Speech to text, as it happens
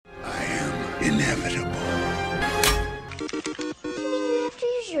inevitable. You have to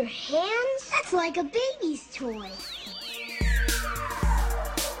use your hands? That's like a baby's toy.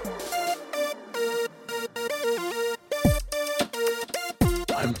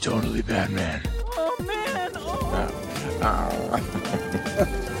 I'm totally Batman. Oh, man!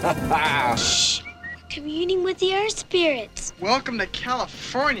 Shh. Communing with the earth spirits. Welcome to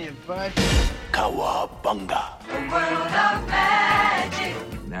California, bud. Cowabunga.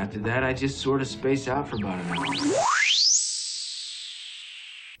 And after that, I just sort of space out for about an hour.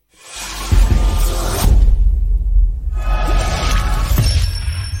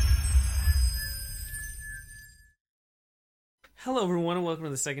 Hello, everyone, and welcome to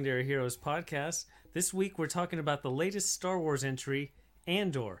the Secondary Heroes podcast. This week, we're talking about the latest Star Wars entry,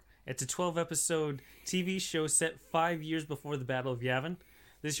 Andor. It's a 12-episode TV show set 5 years before the Battle of Yavin.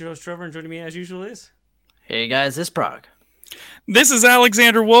 This is your host, Trevor, and joining me, as usual, is... Hey, guys, this is Prague. This is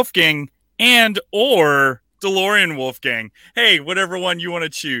Alexander Wolfgang or DeLorean Wolfgang. Hey, whatever one you want to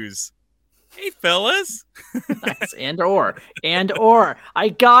choose. Hey, fellas. Nice. And or. I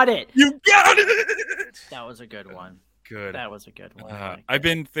got it. You got it. That was a good one. Good. That was a good one. I've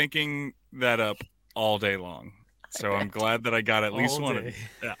been thinking that up all day long. So I'm glad that I got at least one of them.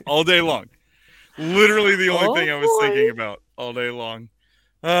 Yeah, all day long. Literally the only thing I was thinking about all day long.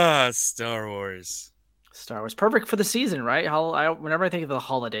 Star Wars. Star Wars. Perfect for the season, right? Whenever I think of the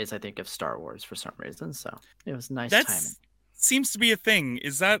holidays, I think of Star Wars for some reason. So it was nice timing. Seems to be a thing.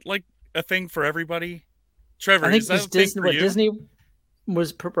 Is that like a thing for everybody? Trevor, I think is that a Disney, thing for you? Disney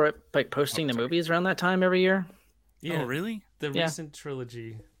was posting the movies around that time every year. Yeah, Oh, really? The recent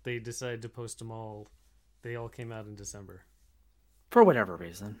trilogy, they decided to post them all. They all came out in December. For whatever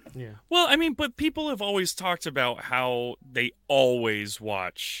reason. Yeah. Well, I mean, but people have always talked about how they always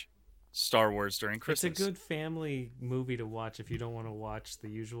watch Star Wars during Christmas. It's a good family movie to watch if you don't want to watch The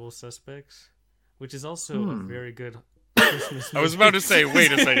Usual Suspects, which is also a very good Christmas movie. I was about to say,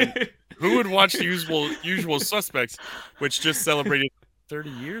 wait a second. Who would watch The Usual Suspects, which just celebrated 30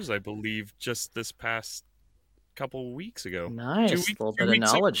 years, I believe, just this past couple weeks ago. Nice. A little bit of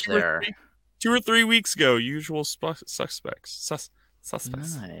knowledge there. 2 or 3 weeks ago, Usual Suspects.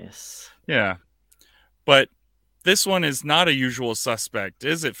 Suspects. Nice. Yeah. But this one is not a usual suspect,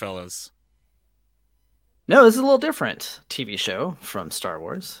 is it, fellas? No, this is a little different TV show from Star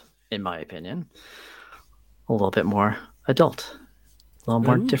Wars, in my opinion. A little bit more adult. A little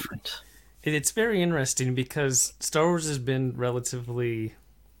more different. It's very interesting because Star Wars has been relatively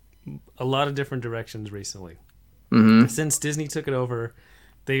a lot of different directions recently. Mm-hmm. Since Disney took it over,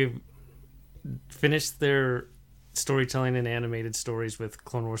 they've finished their storytelling and animated stories with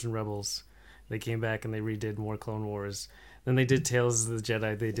Clone Wars and Rebels. They came back and they redid more Clone Wars. Then they did Tales of the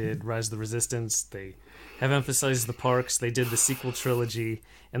Jedi. They did Rise of the Resistance. They have emphasized the parks. They did the sequel trilogy.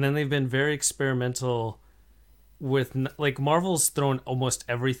 And then they've been very experimental with, like, Marvel's thrown almost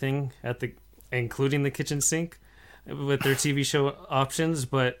everything at including the kitchen sink with their TV show options.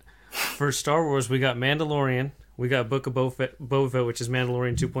 But for Star Wars, we got Mandalorian. We got Book of Boba Fett, which is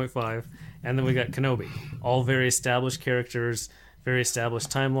Mandalorian 2.5, and then we got Kenobi. All very established characters, very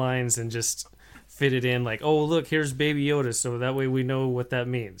established timelines, and just fitted in like, oh, look, here's Baby Yoda, so that way we know what that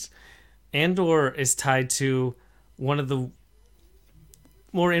means. Andor is tied to one of the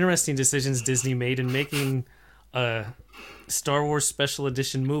more interesting decisions Disney made in making a Star Wars Special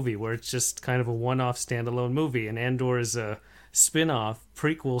Edition movie, where it's just kind of a one-off standalone movie, and Andor is a spin-off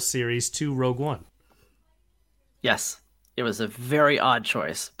prequel series to Rogue One. Yes, it was a very odd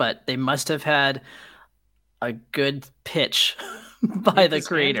choice, but they must have had a good pitch by the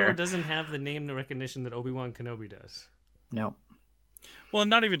creator. Andor doesn't have the name recognition that Obi-Wan Kenobi does. No. Well,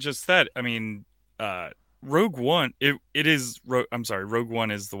 not even just that. I mean, Rogue One, Rogue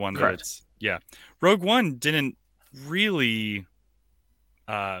One is the one Correct. that it's... Yeah. Rogue One didn't really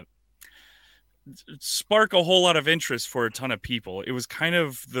spark a whole lot of interest for a ton of people. It was kind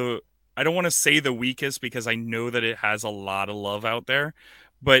of I don't want to say the weakest because I know that it has a lot of love out there,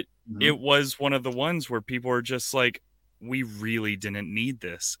 but it was one of the ones where people were just like, we really didn't need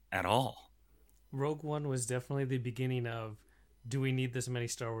this at all. Rogue One was definitely the beginning of, do we need this many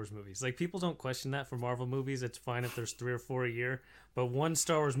Star Wars movies? Like, people don't question that for Marvel movies. It's fine if there's 3 or 4 a year, but one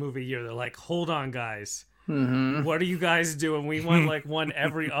Star Wars movie a year, they're like, hold on, guys. Mm-hmm. What are you guys doing? We want like one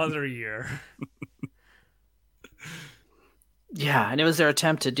every other year. Yeah, and it was their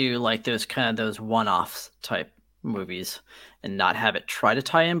attempt to do like those one-offs type movies and not have it try to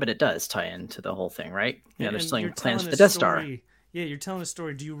tie in, but it does tie into the whole thing, right? Yeah, they're still plans for the Death Star. Yeah, you're telling a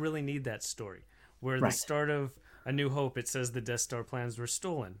story. Do you really need that story? Where at the start of A New Hope, it says the Death Star plans were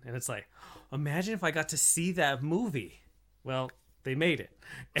stolen. And it's like, imagine if I got to see that movie. Well, they made it.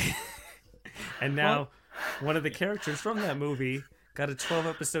 And now one of the characters from that movie got a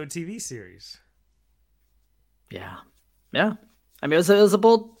 12-episode TV series. Yeah. I mean, it was a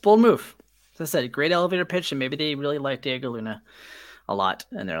bold move. As I said, great elevator pitch, and maybe they really liked Diego Luna a lot,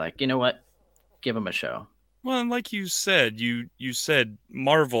 and they're like, you know what, give him a show. Well, and like you said, you said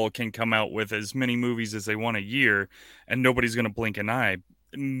Marvel can come out with as many movies as they want a year, and nobody's going to blink an eye.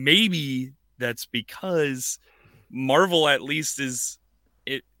 Maybe that's because Marvel at least is.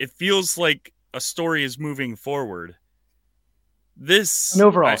 It feels like a story is moving forward. An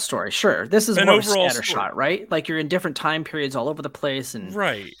overall story, sure. This is more scattershot, right? Like you're in different time periods all over the place, and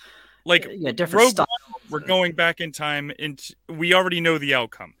right. Like different stuff. We're going back in time, and we already know the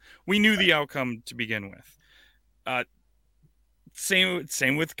outcome. We knew the outcome to begin with.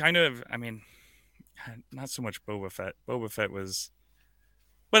 Same with kind of. I mean, not so much Boba Fett. Boba Fett was,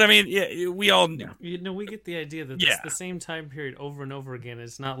 but I mean, yeah, we all know. We get the idea that it's the same time period over and over again.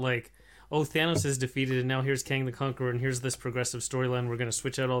 It's not like, oh, Thanos is defeated, and now here's Kang the Conqueror, and here's this progressive storyline. We're going to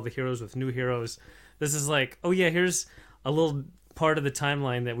switch out all the heroes with new heroes. This is like, oh yeah, here's a little part of the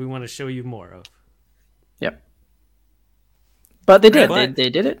timeline that we want to show you more of. Yep. But they did. They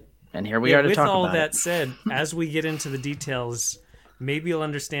did it, and here we are to talk about it. With all that said, as we get into the details, maybe you'll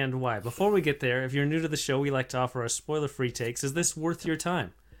understand why. Before we get there, if you're new to the show, we like to offer our spoiler-free takes. Is this worth your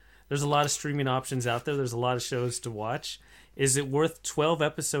time? There's a lot of streaming options out there. There's a lot of shows to watch. Is it worth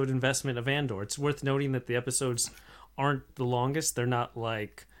 12-episode investment of Andor? It's worth noting that the episodes aren't the longest. They're not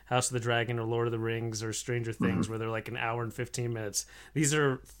like House of the Dragon or Lord of the Rings or Stranger Things, where they're like an hour and 15 minutes. These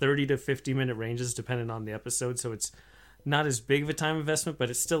are 30 to 50-minute ranges depending on the episode, so it's not as big of a time investment, but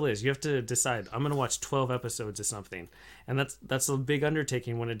it still is. You have to decide, I'm going to watch 12 episodes of something, and that's a big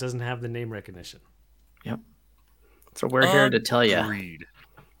undertaking when it doesn't have the name recognition. Yep. So we're here to tell you. Agreed.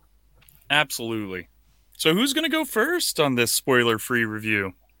 Absolutely. So who's going to go first on this spoiler-free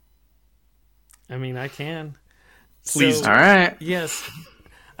review? I mean, I can. Please. All right. Yes.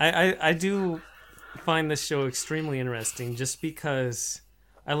 I do find this show extremely interesting just because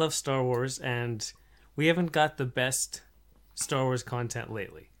I love Star Wars, and we haven't got the best Star Wars content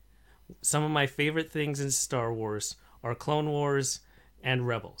lately. Some of my favorite things in Star Wars are Clone Wars and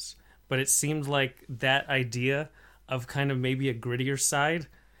Rebels, but it seemed like that idea of kind of maybe a grittier side.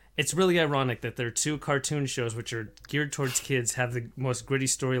 It's really ironic that there are two cartoon shows which are geared towards kids have the most gritty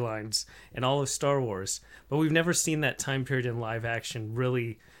storylines in all of Star Wars, but we've never seen that time period in live action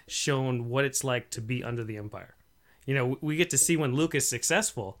really shown what it's like to be under the Empire. You know, we get to see when Luke is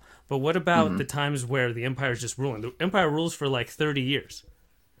successful, but what about the times where the Empire is just ruling? The Empire rules for like 30 years,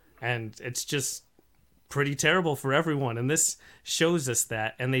 and it's just pretty terrible for everyone, and this shows us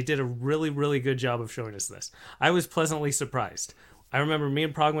that, and they did a really, really good job of showing us this. I was pleasantly surprised. I remember me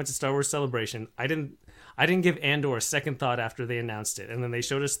and Prague went to Star Wars Celebration. I didn't give Andor a second thought after they announced it, and then they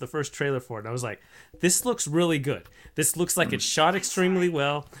showed us the first trailer for it, and I was like, this looks really good. This looks like it's shot extremely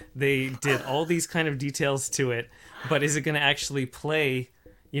well. They did all these kind of details to it, but is it going to actually play?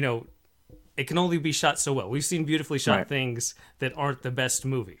 You know, it can only be shot so well. We've seen beautifully shot things that aren't the best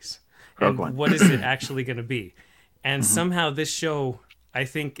movies. And what is it actually going to be? And somehow this show, I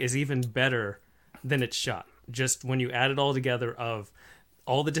think, is even better than it's shot. Just when you add it all together of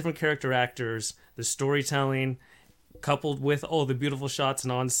all the different character actors, the storytelling, coupled with all the beautiful shots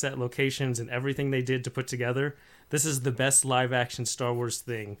and on-set locations and everything they did to put together, this is the best live-action Star Wars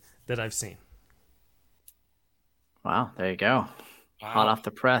thing that I've seen. Wow, there you go. Wow. Hot off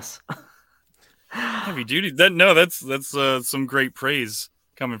the press. Heavy duty. That's some great praise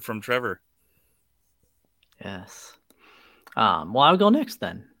coming from Trevor. Yes. Well, I'll go next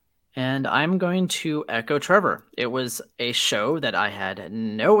then. And I'm going to echo Trevor. It was a show that I had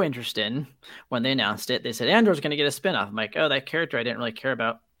no interest in when they announced it. They said Andor's going to get a spinoff. I'm like, oh, that character I didn't really care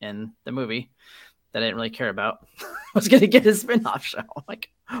about in the movie that I didn't really care about was going to get a spinoff show. I'm like,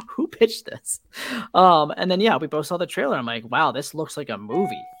 who pitched this? And then, we both saw the trailer. I'm like, wow, this looks like a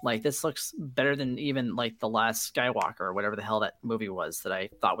movie. Like, this looks better than even like The Last Skywalker or whatever the hell that movie was that I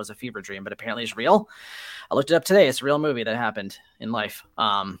thought was a fever dream, but apparently it's real. I looked it up today. It's a real movie that happened in life.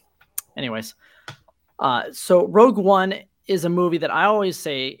 Anyways, so Rogue One is a movie that I always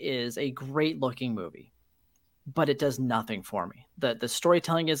say is a great looking movie, but it does nothing for me. The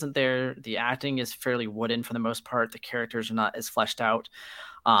storytelling isn't there. The acting is fairly wooden for the most part. The characters are not as fleshed out.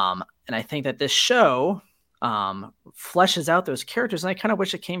 And I think that this show fleshes out those characters, and I kind of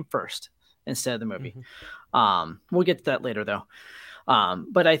wish it came first instead of the movie. We'll get to that later, though.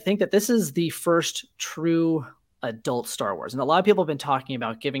 But I think that this is the first true adult Star Wars. And a lot of people have been talking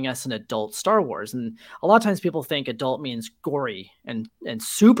about giving us an adult Star Wars. And a lot of times people think adult means gory and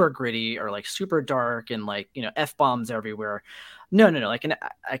super gritty or like super dark and like, you know, F-bombs everywhere. No. Like an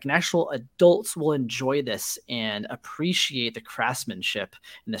actual adults will enjoy this and appreciate the craftsmanship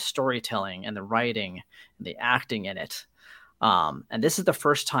and the storytelling and the writing and the acting in it. And this is the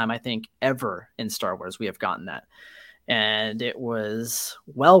first time I think ever in Star Wars we have gotten that. And it was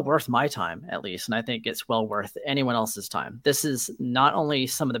well worth my time, at least. And I think it's well worth anyone else's time. This is not only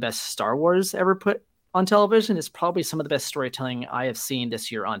some of the best Star Wars ever put on television, it's probably some of the best storytelling I have seen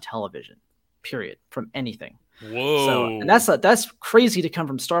this year on television, period, from anything. Whoa. So, and that's crazy to come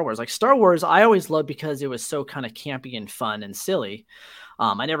from Star Wars. Like Star Wars, I always loved because it was so kind of campy and fun and silly.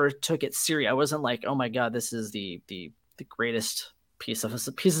 I never took it serious. I wasn't like, oh my God, this is the greatest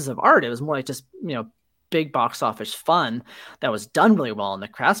pieces of art. It was more like just, you know, big box office fun that was done really well, and the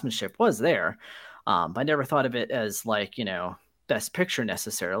craftsmanship was there. I never thought of it as like, you know, best picture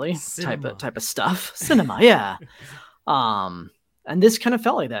necessarily type of stuff. Cinema, yeah. And this kind of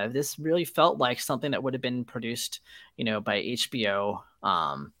felt like that. This really felt like something that would have been produced, you know, by HBO,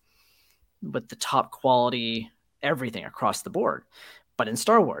 with the top quality, everything across the board, but in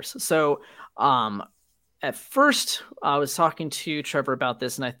Star Wars. So at first I was talking to Trevor about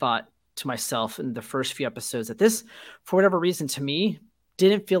this, and I thought to myself in the first few episodes that this, for whatever reason, to me,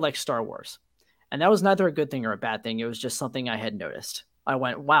 didn't feel like Star Wars. And that was neither a good thing or a bad thing. It was just something I had noticed. I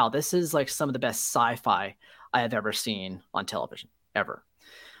went, wow, this is like some of the best sci-fi I have ever seen on television, ever.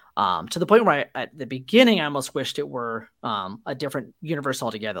 To the point where at the beginning, I almost wished it were a different universe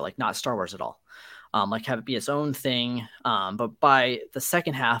altogether, like not Star Wars at all. Like have it be its own thing. But by the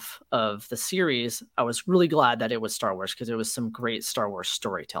second half of the series, I was really glad that it was Star Wars, because there was some great Star Wars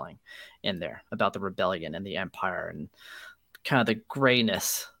storytelling in there about the rebellion and the Empire and kind of the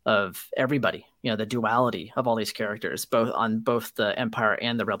grayness of everybody, you know, the duality of all these characters, both on both the Empire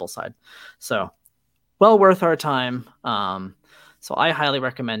and the Rebel side. So well worth our time. So I highly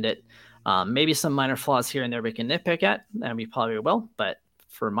recommend it. Maybe some minor flaws here and there we can nitpick at, and we probably will, but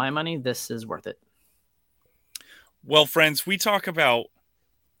for my money, this is worth it. Well, friends, we talk about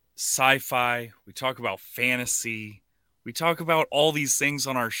sci-fi, we talk about fantasy, we talk about all these things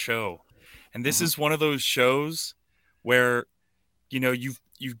on our show. And this is one of those shows where, you know, you've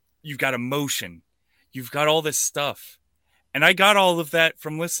got emotion, you've got all this stuff. And I got all of that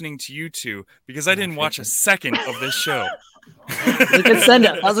from listening to you two, because I didn't watch a second of this show. That was a good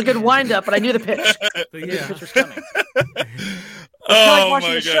send-up. That was a good wind-up, but I knew the pitch. The pitch was coming. It's like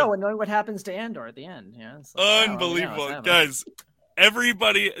watching the show and knowing what happens to Andor at the end. Yeah, like, unbelievable, guys.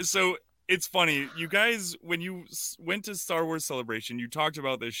 Everybody. So it's funny, you guys. When you went to Star Wars Celebration, you talked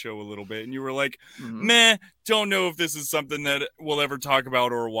about this show a little bit, and you were like, "Meh, don't know if this is something that we'll ever talk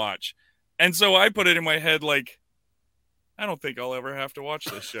about or watch." And so I put it in my head, like, I don't think I'll ever have to watch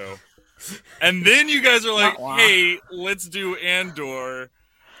this show. And then you guys are like, "Hey, let's do Andor."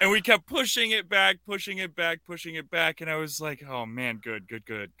 And we kept pushing it back. And I was like, oh man, good.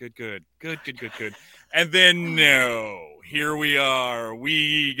 And then no, here we are.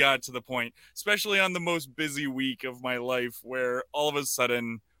 We got to the point, especially on the most busy week of my life, where all of a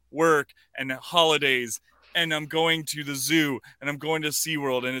sudden work and holidays, and I'm going to the zoo and I'm going to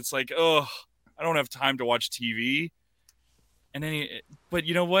SeaWorld, and it's like, oh, I don't have time to watch TV. But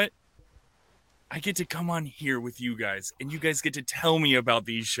you know what? I get to come on here with you guys, and you guys get to tell me about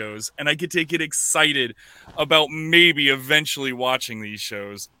these shows, and I get to get excited about maybe eventually watching these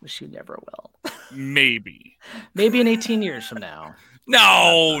shows. Wish you never will. Maybe in 18 years from now.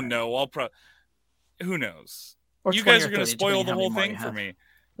 No, who knows? Or you guys are going to spoil the whole thing for me.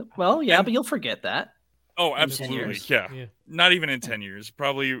 Well, yeah, but you'll forget that. Oh, absolutely. Yeah. Not even in 10 years.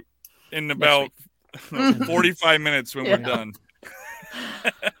 Probably in about 45 minutes when we're done.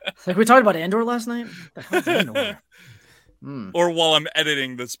 Like we talked about Andor last night. The hell's Andor? Or while I'm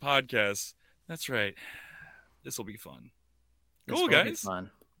editing this podcast. That's right. This will be fun. Cool, guys.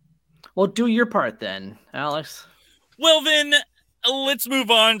 Fun. Well, do your part then, Alex. Well, then let's move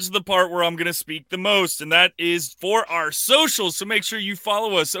on to the part where I'm going to speak the most, and that is for our socials. So make sure you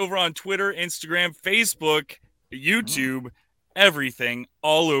follow us over on Twitter, Instagram, Facebook, YouTube, everything,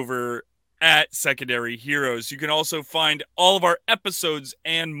 all over at Secondary Heroes. You can also find all of our episodes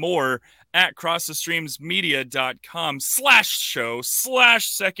and more at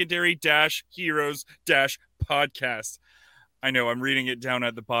crossthestreams.com/show/secondary-heroes-podcast. I know I'm reading it down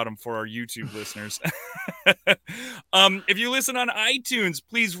at the bottom for our YouTube listeners. If you listen on iTunes,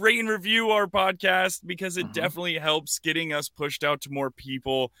 please rate and review our podcast, because it definitely helps getting us pushed out to more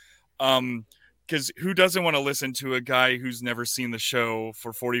people. because who doesn't want to listen to a guy who's never seen the show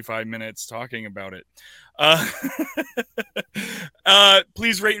for 45 minutes talking about it?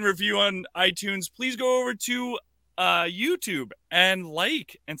 Please rate and review on iTunes. Please go over to YouTube and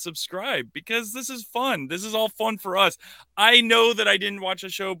like and subscribe, because this is fun. This is all fun for us. I know that I didn't watch a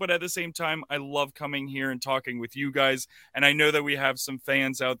show, but at the same time, I love coming here and talking with you guys. And I know that we have some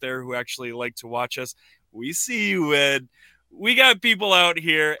fans out there who actually like to watch us. We see you, Ed. We got people out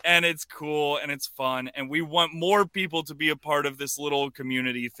here, and it's cool and it's fun, and we want more people to be a part of this little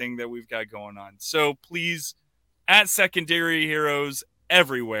community thing that we've got going on. So please, at Secondary Heroes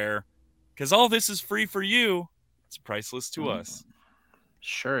everywhere, because all this is free for you. It's priceless to us.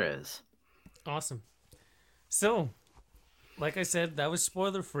 Sure is. Awesome. So, like I said, that was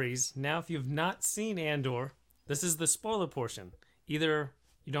spoiler freeze. Now, if you've not seen Andor, this is the spoiler portion. Either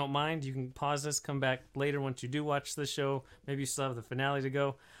you don't mind, you can pause this, come back later once you do watch the show. Maybe you still have the finale to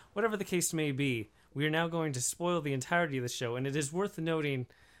go. Whatever the case may be, we are now going to spoil the entirety of the show. And it is worth noting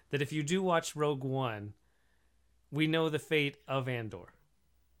that if you do watch Rogue One, we know the fate of Andor.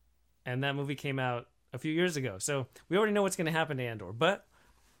 And that movie came out a few years ago. So we already know what's going to happen to Andor. But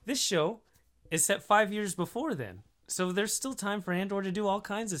this show is set 5 years before then. So there's still time for Andor to do all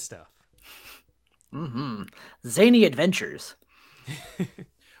kinds of stuff. Zany adventures.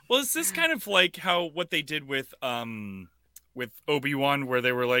 Well, is this kind of like what they did with Obi-Wan, where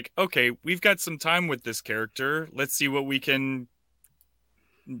they were like, okay, we've got some time with this character. Let's see what we can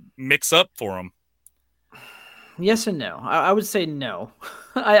mix up for him. Yes and no. I would say no.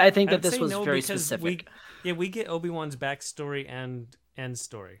 I think that this was no, very specific. We get Obi-Wan's backstory and end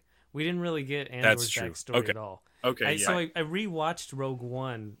story. We didn't really get Andor's backstory at all. Okay, So I rewatched Rogue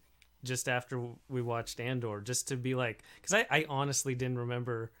One just after we watched Andor, just to be like, because I honestly didn't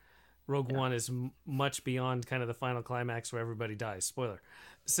remember Rogue One is much beyond kind of the final climax where everybody dies. Spoiler.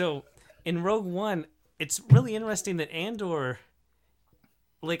 So in Rogue One, it's really interesting that Andor,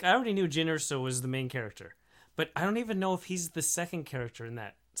 like, I already knew Jyn Erso was the main character, but I don't even know if he's the second character in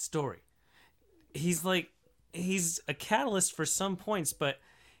that story. He's a catalyst for some points, but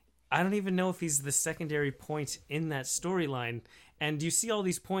I don't even know if he's the secondary point in that storyline. And you see all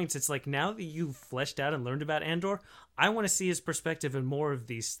these points, it's like, now that you've fleshed out and learned about Andor, I want to see his perspective in more of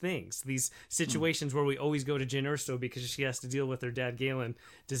these things, these situations where we always go to Jyn Erso because she has to deal with her dad Galen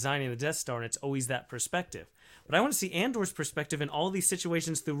designing the Death Star, and it's always that perspective. But I want to see Andor's perspective in all these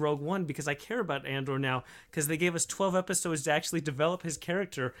situations through Rogue One, because I care about Andor now, because they gave us 12 episodes to actually develop his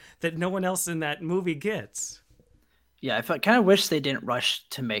character that no one else in that movie gets. Yeah, I kind of wish they didn't rush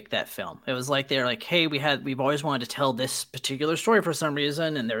to make that film. It was like they're like, hey, we've always wanted to tell this particular story for some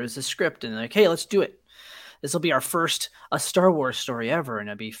reason, and there was a script, and they're like, hey, let's do it. This will be our first Star Wars story ever, and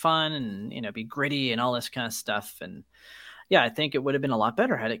it'll be fun, and be gritty and all this kind of stuff. And yeah, I think it would have been a lot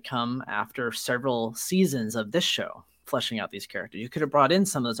better had it come after several seasons of this show, fleshing out these characters. You could have brought in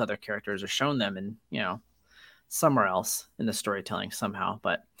some of those other characters or shown them in, somewhere else in the storytelling somehow,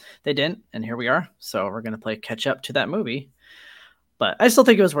 but they didn't, and here we are. So we're going to play catch up to that movie, but I still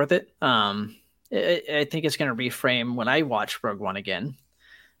think it was worth it. I think it's going to reframe when I watch Rogue One again,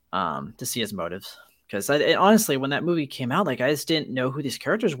 to see his motives. Because honestly, when that movie came out, I just didn't know who these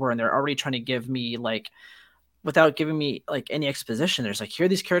characters were, and they're already trying to give me without giving me any exposition. There's here are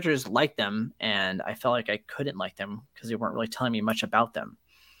these characters, like them, and I felt like I couldn't like them because they weren't really telling me much about them.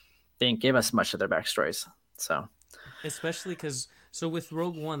 They didn't give us much of their backstories. So, especially because with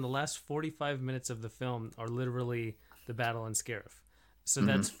Rogue One, the last 45 minutes of the film are literally the battle in Scarif. So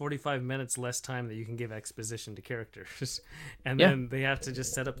that's 45 minutes less time that you can give exposition to characters. And then they have to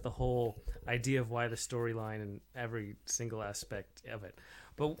just set up the whole idea of why the storyline and every single aspect of it.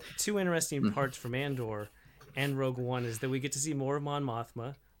 But two interesting parts from Andor and Rogue One is that we get to see more of Mon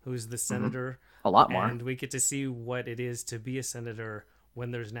Mothma, who's the senator. A lot more. And we get to see what it is to be a senator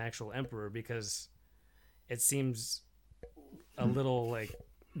when there's an actual emperor, because it seems a little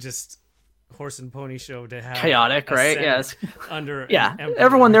just horse and pony show to have chaotic, right? Yes. Under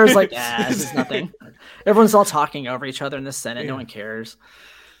everyone there's this is nothing. Everyone's all talking over each other in the Senate. No one cares.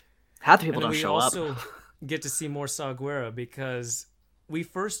 Half the people don't show up. We also get to see more Saw Gerrera, because we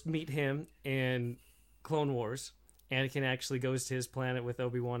first meet him in Clone Wars. Anakin actually goes to his planet with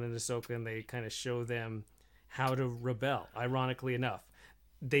Obi-Wan and Ahsoka, and they kind of show them how to rebel. Ironically enough,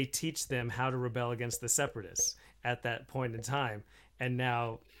 they teach them how to rebel against the Separatists at that point in time, and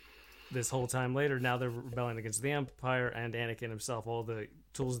now this whole time later, now they're rebelling against the Empire and Anakin himself, all the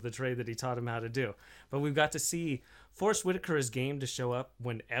tools of the trade that he taught him how to do. But we've got to see Forrest Whitaker is game to show up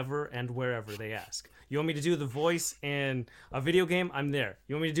whenever and wherever they ask. You want me to do the voice in a video game? I'm there.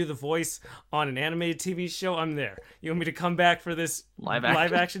 You want me to do the voice on an animated TV show? I'm there. You want me to come back for this live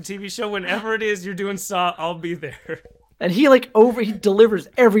action TV show? Whenever it is you're doing Saw, I'll be there. And he he delivers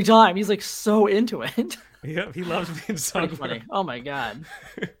every time. He's like so into it. Yep, he loves being so funny. Oh my god,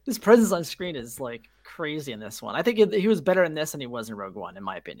 his presence on screen is like crazy in this one. I think he was better in this than he was in Rogue One, in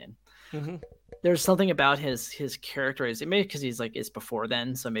my opinion. Mm-hmm. There's something about his character. Maybe because it's before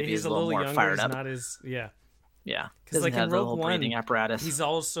then, so maybe he's a little more younger, fired up. Not as yeah. Because like in Rogue One, breathing apparatus. He's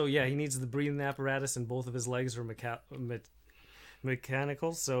also he needs the breathing apparatus, and both of his legs are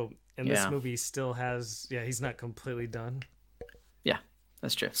mechanical. So in this movie, he still has he's not completely done. Yeah,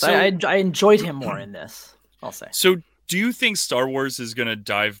 that's true. So I enjoyed him more in this, I'll say. So do you think Star Wars is going to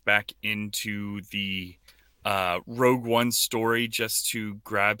dive back into the Rogue One story just to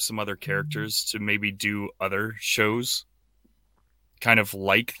grab some other characters to maybe do other shows kind of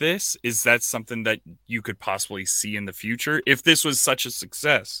like this? Is that something that you could possibly see in the future if this was such a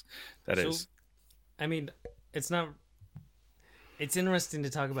success? I mean, it's interesting to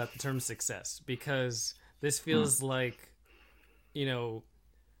talk about the term success, because this feels like,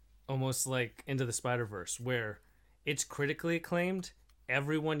 almost like Into the Spider-Verse, where it's critically acclaimed.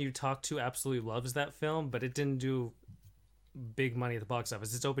 Everyone you talk to absolutely loves that film, but it didn't do big money at the box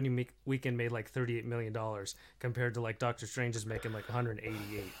office. Its opening weekend made like $38 million compared to like Doctor Strange is making like $188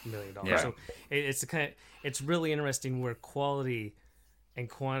 million. Yeah. So it's really interesting where quality and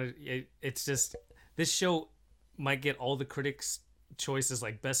quantity, it's just, this show might get all the critics' choices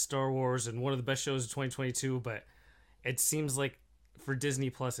like best Star Wars and one of the best shows of 2022, but it seems like for Disney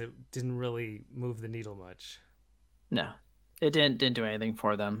Plus it didn't really move the needle much. No, it didn't do anything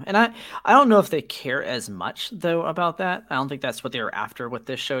for them. And I don't know if they care as much though about that. I don't think that's what they were after with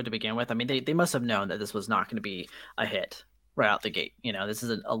this show to begin with. I mean, they must have known that this was not going to be a hit right out the gate. This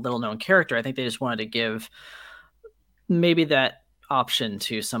is a little known character. I think they just wanted to give maybe that option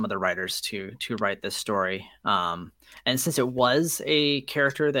to some of the writers to write this story. And since it was a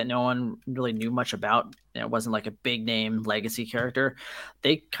character that no one really knew much about, and it wasn't like a big name legacy character,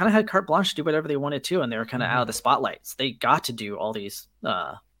 they kind of had carte blanche to do whatever they wanted to, and they were kind of out of the spotlights. They got to do all these,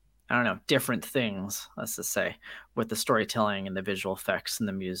 different things, let's just say, with the storytelling and the visual effects and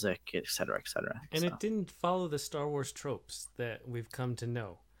the music, et cetera, et cetera. And it didn't follow the Star Wars tropes that we've come to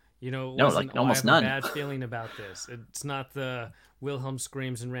know. Almost none. I have a bad feeling about this. It's not the Wilhelm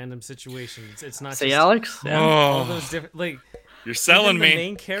screams in random situations. It's not Alex. All those different you're selling me. The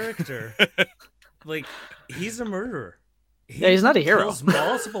main character, he's a murderer. He's not a hero. Kills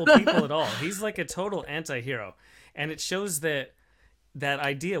multiple people at all. He's like a total anti-hero, and it shows that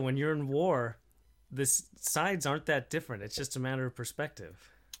idea when you're in war, the sides aren't that different. It's just a matter of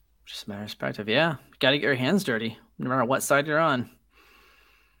perspective. Just a matter of perspective. Yeah, you got to get your hands dirty, no matter what side you're on.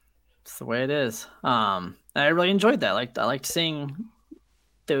 It's the way it is. I really enjoyed that. I liked seeing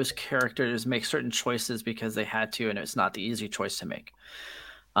those characters make certain choices because they had to, and it's not the easy choice to make.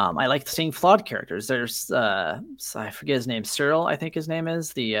 I liked seeing flawed characters. There's I forget his name, Cyril, I think his name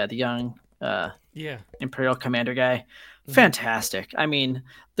is, the young Imperial commander guy. Mm-hmm. Fantastic. I mean,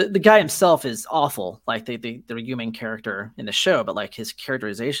 the guy himself is awful. Like the human character in the show, but like his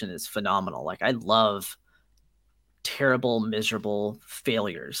characterization is phenomenal. Like I love terrible, miserable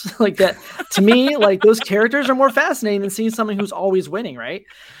failures like that. To me, like those characters are more fascinating than seeing someone who's always winning, right?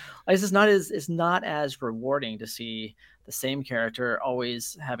 It's not as rewarding to see the same character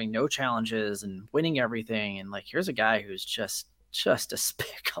always having no challenges and winning everything. And like, here's a guy who's just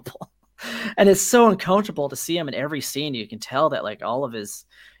despicable. And it's so uncomfortable to see him in every scene. You can tell that like all of his,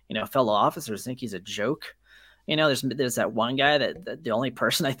 fellow officers think he's a joke. There's that one guy that the only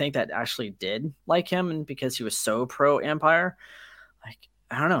person I think that actually did like him, and because he was so pro Empire, like,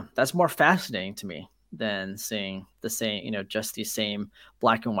 I don't know, that's more fascinating to me than seeing the same, just these same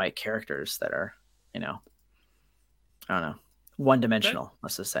black and white characters that are, I don't know, one dimensional,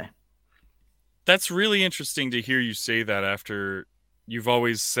 let's just say. That's really interesting to hear you say that after you've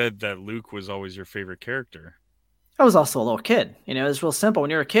always said that Luke was always your favorite character. I was also a little kid, it's real simple.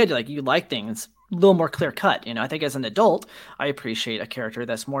 When you're a kid, you like things a little more clear cut. I think as an adult, I appreciate a character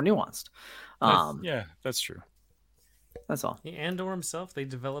that's more nuanced. Yeah, that's true. That's all. Andor himself, they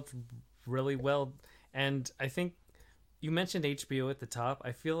developed really well. And I think you mentioned HBO at the top.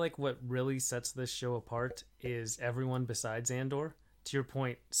 I feel like what really sets this show apart is everyone besides Andor. To your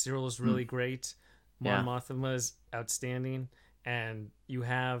point, Cyril is really great. Mon Mothma is outstanding. And you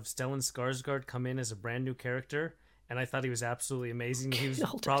have Stellan Skarsgård come in as a brand new character and I thought he was absolutely amazing. He was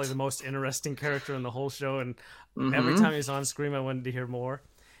Killed probably it. the most interesting character in the whole show, and Mhm. every time he was on screen, I wanted to hear more.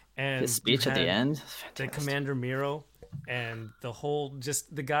 And His speech you at the had end, the fantastic. Commander Miro, and the whole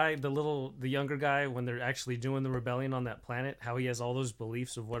just the guy, the younger guy, when they're actually doing the rebellion on that planet, how he has all those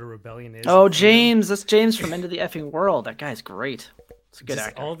beliefs of what a rebellion is. Oh, and freedom. James, that's James from End of the Effing World. That guy's great. It's a good Just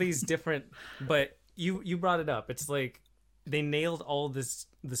actor. all these different, but you brought it up. It's like they nailed all the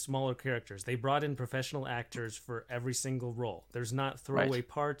smaller characters. They brought in professional actors for every single role. There's not throwaway Right.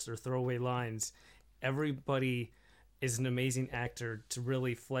 parts or throwaway lines. Everybody is an amazing actor to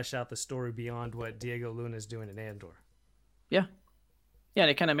really flesh out the story beyond what Diego Luna is doing in Andor. Yeah. Yeah,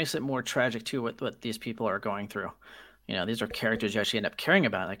 and it kind of makes it more tragic too what these people are going through. You know, these are characters you actually end up caring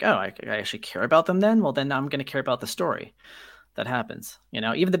about. Like, oh, I actually care about them then? Well, then I'm going to care about the story that happens. You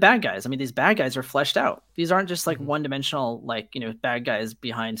know, even the bad guys. I mean, these bad guys are fleshed out. These aren't just like one-dimensional, like, you know, bad guys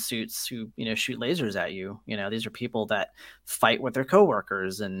behind suits who, you know, shoot lasers at you. You know, these are people that fight with their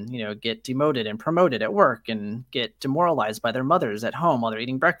coworkers and, you know, get demoted and promoted at work and get demoralized by their mothers at home while they're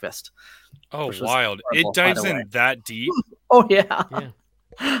eating breakfast. Oh, Which was wild! horrible, It by dives the in way. that deep. Oh, yeah.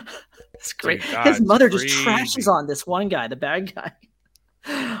 Yeah. It's great. Dude, His that's mother just crazy. trashes on this one guy, the bad guy.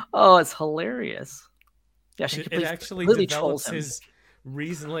 Oh, it's hilarious. Yeah, she It actually completely develops trolls him. his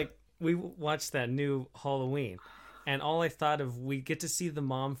reason. Like we watched that new Halloween, and all I thought of, we get to see the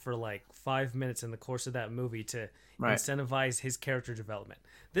mom for like 5 minutes in the course of that movie to Right. incentivize his character development.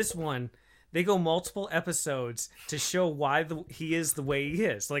 This one, they go multiple episodes to show why he is the way he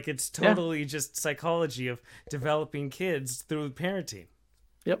is. Like it's totally just psychology of developing kids through parenting.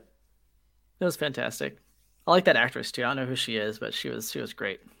 Yep. It was fantastic. I like that actress too. I don't know who she is, but she was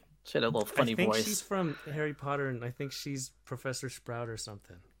great. She had a little funny I think voice. she's from Harry Potter, and I think she's Professor Sprout or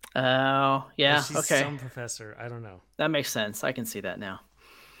something. Oh, Or yeah. she's Okay. some professor. I don't know. That makes sense. I can see that now.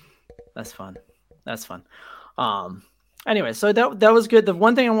 That's fun. That's fun. Anyway, so that was good. The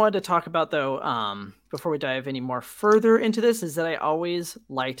one thing I wanted to talk about though, before we dive any more further into this, is that I always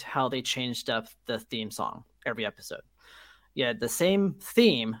liked how they changed up the theme song every episode. Yeah, the same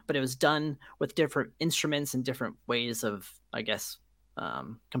theme, but it was done with different instruments and different ways of, I guess,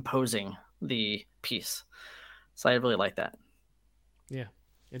 composing the piece. So I really like that. Yeah.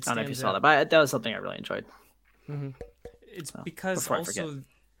 I don't know if you saw that, but that was something I really enjoyed. It's because before I forget. also,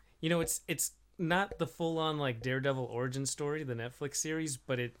 you know, it's not the full on like Daredevil origin story, the Netflix series,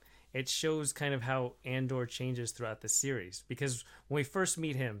 but it shows kind of how Andor changes throughout the series. Because when we first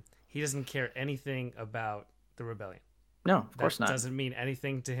meet him, he doesn't care anything about the rebellion. No, of course That not. doesn't mean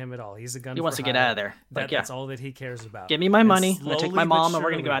anything to him at all. He's a gun. He wants for to get hire. out of there. Like, yeah. That's all that he cares about. Give me my And money. I'm going to take my slowly but mom and we're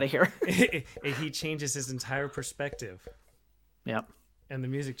going to go out of here. surely, he changes his entire perspective, Yep. and the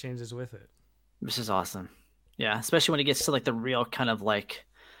music changes with it. This is awesome. Yeah, especially when it gets to like the real kind of like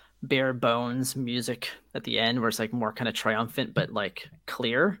bare bones music at the end, where it's like more kind of triumphant but like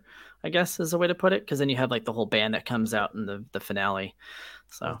clear, I guess is a way to put it. Because then you have like the whole band that comes out in the finale.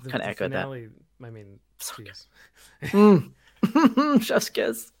 So The- kind of the echoed finale, I mean, So jeez. that. Chef's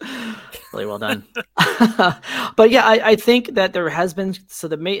kiss. Really well done. But yeah, I think that there has been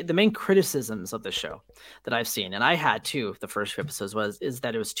the main criticisms of the show that I've seen, and I had too the first few episodes, is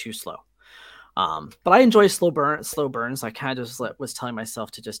that it was too slow. But I enjoy slow burns. I kind of just was telling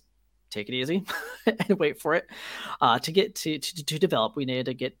myself to just take it easy and wait for it to get to develop. We needed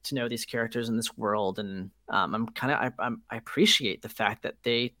to get to know these characters in this world, and I appreciate the fact that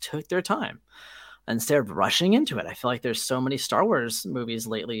they took their time instead of rushing into it. I feel like there's so many Star Wars movies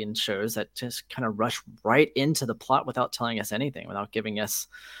lately and shows that just kind of rush right into the plot without telling us anything, without giving us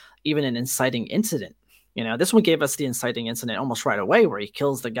even an inciting incident. You know, this one gave us the inciting incident almost right away, where he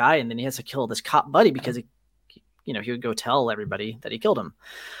kills the guy and then he has to kill this cop buddy because he would go tell everybody that he killed him.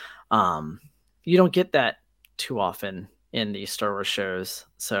 You don't get that too often in these Star Wars shows,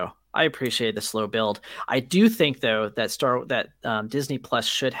 so I appreciate the slow build. I do think though that Disney Plus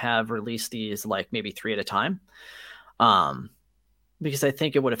should have released these like maybe 3 at a time, because I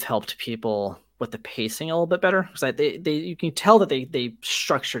think it would have helped people with the pacing a little bit better. Because you can tell that they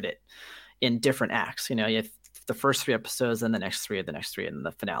structured it in different acts. You know, you have the first 3 episodes, and the next 3, and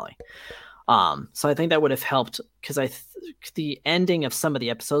the finale. So I think that would have helped, because the ending of some of the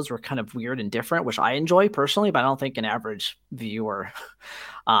episodes were kind of weird and different, which I enjoy personally, but I don't think an average viewer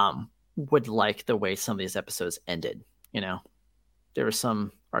would like the way some of these episodes ended. You know, there was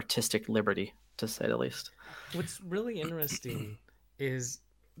some artistic liberty, to say the least. What's really interesting is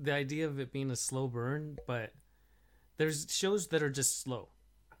the idea of it being a slow burn, but there's shows that are just slow,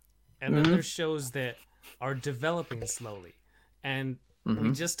 and then there's shows that are developing slowly. And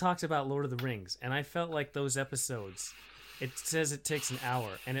we just talked about Lord of the Rings, and I felt like those episodes, it says it takes an hour,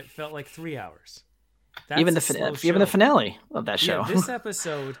 and it felt like 3 hours. That's even a the slow even the show. finale of that show. Yeah, this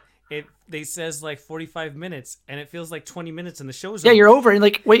episode, they says like 45 minutes, and it feels like 20 minutes, and the show's Yeah, over. you're over, and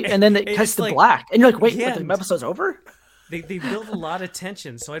like wait, and then it It's cuts to like, black, and you're like, wait, yeah, what, the episode's over? They build a lot of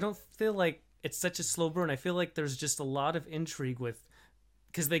tension, so I don't feel like it's such a slow burn. I feel like there's just a lot of intrigue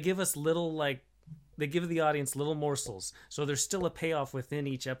because they give us they give the audience little morsels, so there's still a payoff within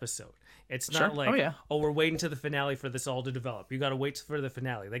each episode. It's not Sure. like, Oh, yeah. we're waiting to the finale for this all to develop. You got to wait for the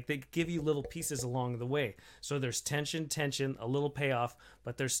finale. Like, they give you little pieces along the way. So there's tension, a little payoff,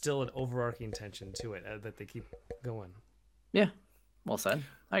 but there's still an overarching tension to it that they keep going. Yeah, well said.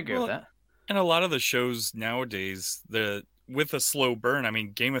 I agree with that. And a lot of the shows nowadays, with a slow burn. I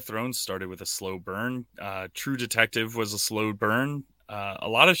mean, Game of Thrones started with a slow burn. True Detective was a slow burn. A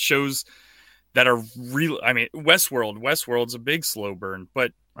lot of shows that are real. I mean, Westworld's a big slow burn,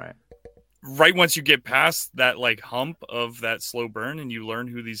 but right once you get past that like hump of that slow burn and you learn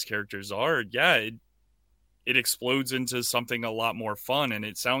who these characters are, it explodes into something a lot more fun. And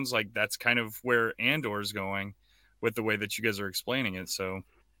it sounds like that's kind of where Andor's going with the way that you guys are explaining it. So,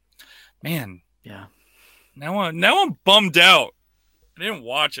 man, yeah. Now I'm bummed out. I didn't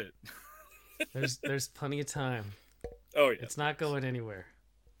watch it. There's plenty of time. Oh yeah, it's not going anywhere.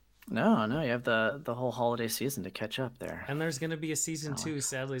 No, you have the whole holiday season to catch up there. And there's going to be a season 2.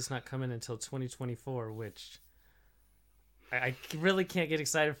 Sadly, it's not coming until 2024, which I really can't get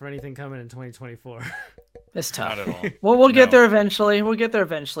excited for anything coming in 2024. It's tough. Not at all. Well, we'll get there eventually.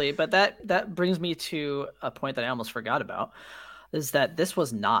 But that brings me to a point that I almost forgot about, is that this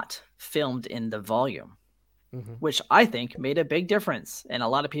was not filmed in the volume, which I think made a big difference. And a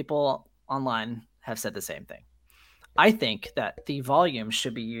lot of people online have said the same thing. I think that the volume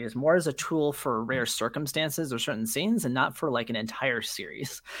should be used more as a tool for rare circumstances or certain scenes, and not for like an entire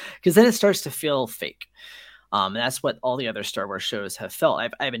series, because then it starts to feel fake. And that's what all the other Star Wars shows have felt.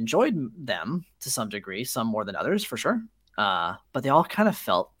 I've enjoyed them to some degree, some more than others for sure. But they all kind of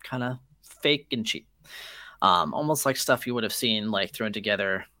felt kind of fake and cheap, almost like stuff you would have seen like thrown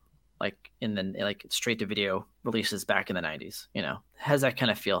together, like in the like straight to video releases back in the 90s. You know, has that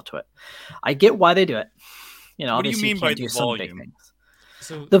kind of feel to it. I get why they do it. You know, what do you obviously mean by can't the do some big volume? things.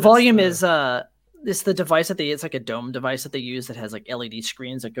 So The volume is it's the device that it's like a dome device that they use that has like LED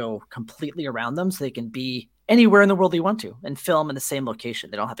screens that go completely around them, so they can be anywhere in the world they want to and film in the same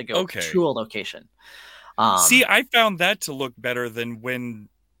location. They don't have to go to a location. See, I found that to look better than when,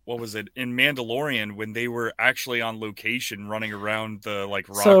 what was it, in Mandalorian, when they were actually on location running around the like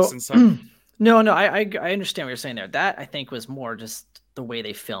rocks and stuff. No, I understand what you're saying there. That I think was more just the way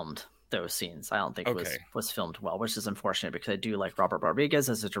they filmed those scenes. I don't think was filmed well, which is unfortunate because I do like Robert Rodriguez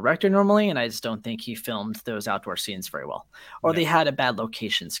as a director normally, and I just don't think he filmed those outdoor scenes very well. Or they had a bad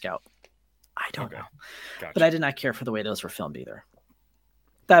location scout. I don't know. Gotcha. But I did not care for the way those were filmed either.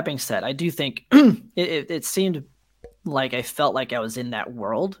 That being said, I do think it seemed like I felt like I was in that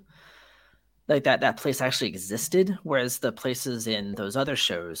world, like that place actually existed, whereas the places in those other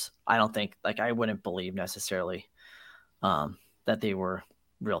shows, I don't think, like, I wouldn't believe necessarily that they were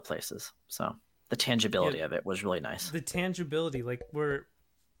real places. So the tangibility of it was really nice. The tangibility, like, where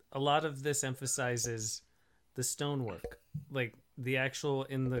a lot of this emphasizes the stonework, like the actual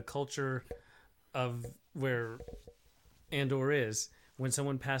in the culture of where Andor is. When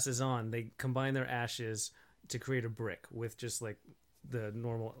someone passes on, they combine their ashes to create a brick with just like the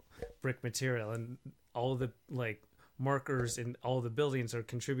normal brick material, and all the like markers in all the buildings are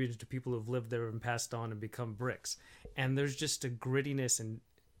contributed to people who've lived there and passed on and become bricks. And there's just a grittiness and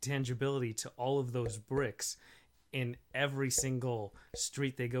tangibility to all of those bricks in every single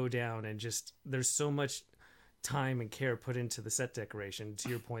street they go down, and just there's so much time and care put into the set decoration, to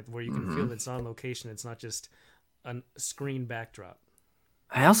your point, where you can feel it's on location. It's not just a screen backdrop.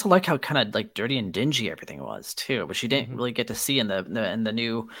 I also like how kind of like dirty and dingy everything was too, which you didn't really get to see in the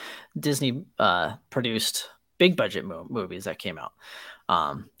new Disney produced big budget movies that came out.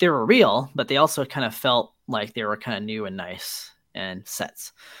 They were real, but they also kind of felt like they were kind of new and nice and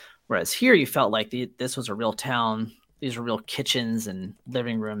sets. Whereas here you felt like this was a real town. These were real kitchens and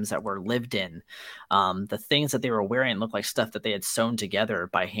living rooms that were lived in. The things that they were wearing looked like stuff that they had sewn together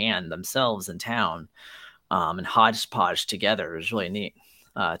by hand themselves in town, and hodgepodge together. It was really neat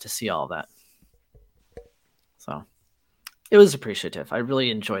to see all of that. So it was appreciative. I really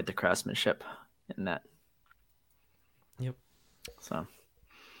enjoyed the craftsmanship in that. Yep. So,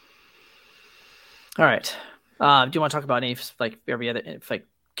 all right. Do you want to talk about any like every other like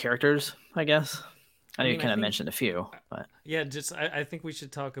characters? I guess I know you kind of mentioned a few, but yeah, just I think we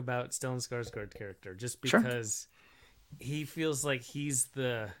should talk about Stellan Skarsgård character, just because he feels like he's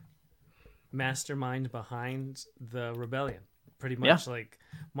the mastermind behind the rebellion. Pretty much, like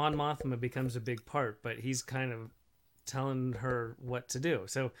Mon Mothma becomes a big part, but he's kind of telling her what to do.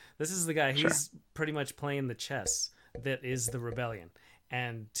 So this is the guy, he's pretty much playing the chess that is the rebellion.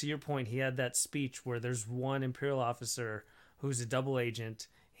 And to your point, he had that speech where there's one Imperial officer who's a double agent.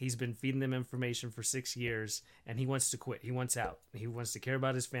 He's been feeding them information for 6 years, and he wants to quit. He wants out. He wants to care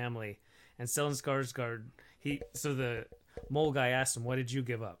about his family. And Stellan Skarsgård, so the mole guy asked him, what did you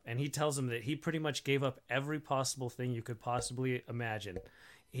give up? And he tells him that he pretty much gave up every possible thing you could possibly imagine.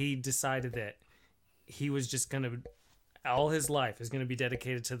 He decided that he was just going to, all his life is going to be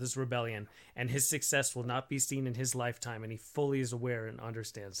dedicated to this rebellion, and his success will not be seen in his lifetime, and he fully is aware and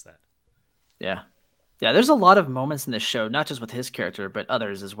understands that. Yeah. Yeah, there's a lot of moments in this show, not just with his character, but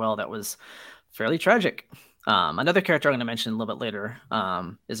others as well, that was fairly tragic. Another character I'm going to mention a little bit later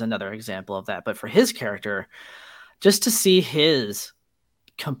is another example of that. But for his character, just to see his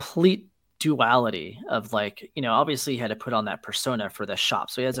complete duality of, like, you know, obviously he had to put on that persona for the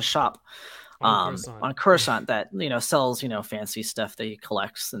shop. So he has a shop on Coruscant that, you know, sells, you know, fancy stuff that he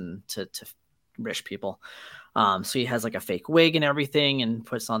collects and to rich people. So he has like a fake wig and everything, and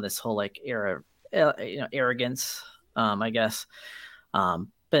puts on this whole like arrogance, I guess.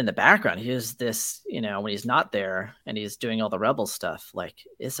 But in the background, he is this, you know, when he's not there and he's doing all the rebel stuff, like,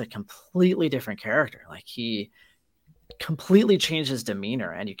 it's a completely different character. Like, he completely changed his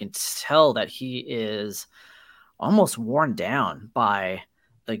demeanor, and you can tell that he is almost worn down by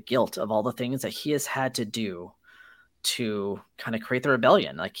the guilt of all the things that he has had to do to kind of create the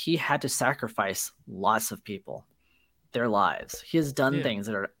rebellion. Like, he had to sacrifice lots of people, their lives. He has done things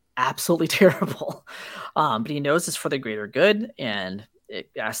that are absolutely terrible. But he knows it's for the greater good. And it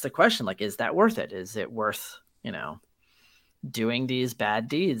asks the question, like, is that worth it? Is it worth, you know, doing these bad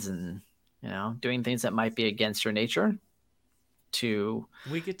deeds and, you know, doing things that might be against your nature to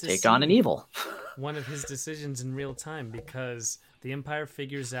take on an evil? One of his decisions in real time, because the Empire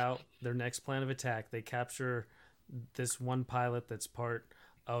figures out their next plan of attack. They capture this one pilot that's part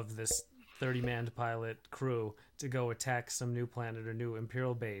of this 30-man pilot crew to go attack some new planet or new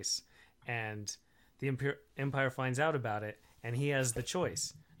Imperial base. And the Empire finds out about it, and he has the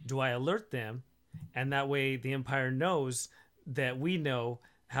choice. Do I alert them? And that way the Empire knows that we know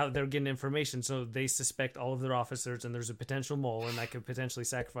how they're getting information, so they suspect all of their officers, and there's a potential mole, and I could potentially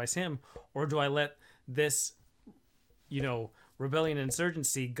sacrifice him. Or do I let this, you know, rebellion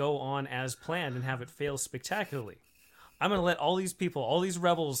insurgency go on as planned and have it fail spectacularly? I'm going to let all these people, all these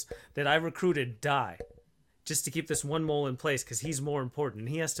rebels that I recruited, die just to keep this one mole in place, because he's more important, and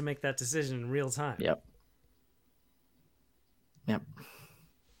he has to make that decision in real time. Yep.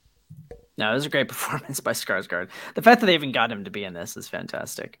 No, it was a great performance by Skarsgård. The fact that they even got him to be in this is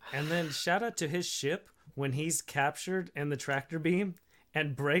fantastic. And then shout out to his ship when he's captured in the tractor beam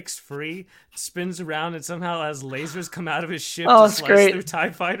and breaks free, spins around, and somehow has lasers come out of his ship to slice great. through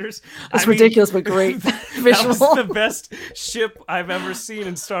TIE fighters. It's ridiculous, but great visual. That was the best ship I've ever seen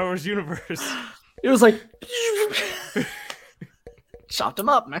in Star Wars universe. It was like... chopped him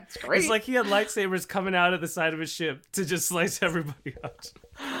up, man. It's great. It's like he had lightsabers coming out of the side of his ship to just slice everybody out.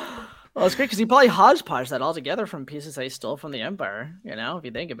 Well, it's great because he probably hodgepodged that all together from pieces that he stole from the Empire, you know, if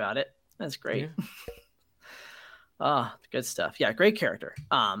you think about it. That's great. Oh, good stuff. Yeah, great character.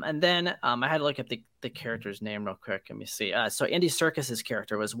 And then I had to look up the character's name real quick. Let me see. So Andy Serkis's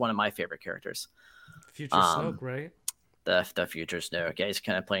character was one of my favorite characters. Future Snoke, right? The Future Snoke. Yeah, he's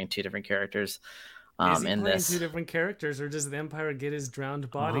kind of playing two different characters. Is he playing two different characters, or does the Empire get his drowned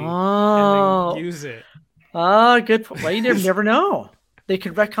body and then use it? Oh, good. Well, you never know. They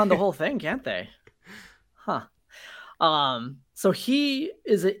could retcon the whole thing, can't they? Huh. So he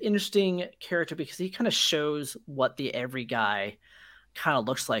is an interesting character because he kind of shows what the every guy kind of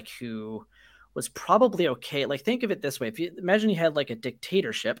looks like, who was probably okay. Like, think of it this way. If you imagine you had like a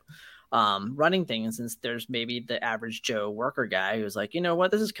dictatorship running things, and there's maybe the average Joe worker guy who's like, you know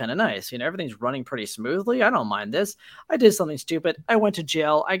what, this is kind of nice. You know, everything's running pretty smoothly. I don't mind this. I did something stupid. I went to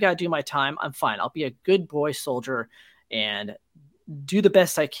jail. I got to do my time. I'm fine. I'll be a good boy soldier and do the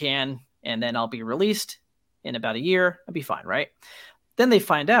best I can. And then I'll be released in about a year. I'll be fine, right? Then they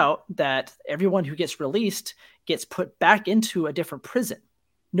find out that everyone who gets released gets put back into a different prison.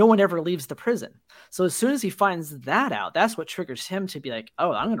 No one ever leaves the prison. So as soon as he finds that out, that's what triggers him to be like,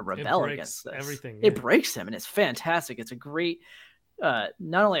 oh, I'm going to rebel against this. Everything. It breaks him, and it's fantastic. It's a great, not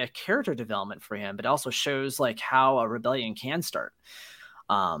only a character development for him, but also shows like how a rebellion can start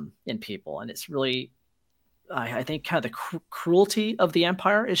in people. And it's really, I think, kind of the cruelty of the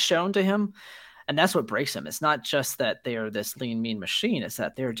Empire is shown to him. And that's what breaks him. It's not just that they are this lean, mean machine. It's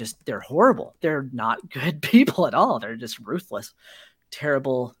that they're horrible. They're not good people at all. They're just ruthless,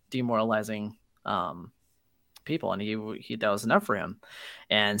 terrible, demoralizing people, and he that was enough for him.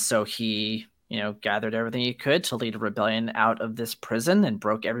 And so he, gathered everything he could to lead a rebellion out of this prison and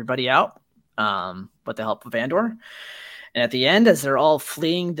broke everybody out with the help of Andor. And at the end, as they're all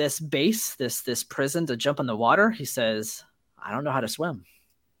fleeing this base, this prison to jump in the water, he says, "I don't know how to swim."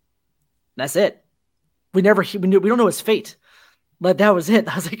 That's it. We don't know his fate. But that was it.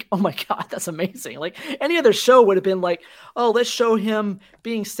 I was like, oh my God, that's amazing. Like any other show would have been like, oh, let's show him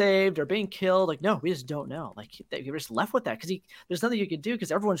being saved or being killed. Like, no, we just don't know. Like he was left with that because there's nothing you could do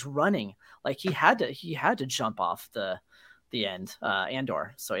because everyone's running. Like he had to jump off the end,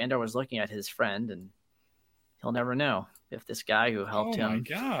 Andor. So Andor was looking at his friend, and he'll never know if this guy who helped him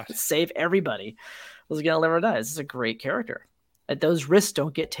save everybody was going to live or die. This is a great character. Those risks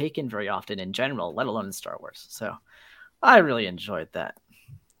don't get taken very often in general, let alone in Star Wars. So I really enjoyed that.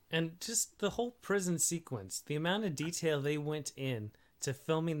 And just the whole prison sequence, the amount of detail they went in to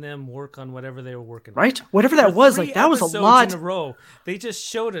filming them work on whatever they were working on. Right? Whatever that was, like that was a lot. In a row, they just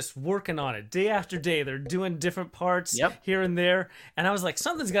showed us working on it day after day. They're doing different parts here and there. And I was like,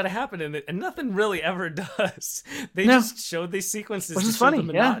 something's got to happen in it. And nothing really ever does. They just showed these sequences to show the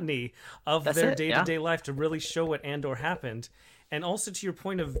monotony of their day-to-day life to really show what Andor happened. And also to your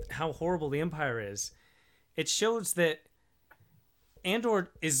point of how horrible the Empire is, it shows that Andor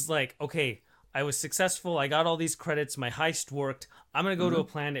is like, okay, I was successful. I got all these credits. My heist worked. I'm going to go to a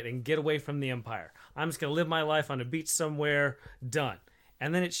planet and get away from the Empire. I'm just going to live my life on a beach somewhere. Done.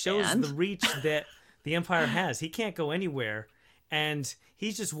 And then it shows the reach that the Empire has. He can't go anywhere. And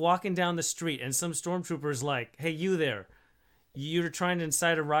he's just walking down the street, and some stormtrooper's like, hey, you there. You're trying to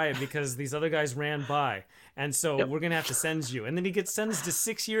incite a riot because these other guys ran by. And so we're going to have to send you. And then he gets sentenced to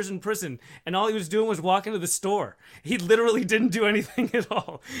 6 years in prison. And all he was doing was walking to the store. He literally didn't do anything at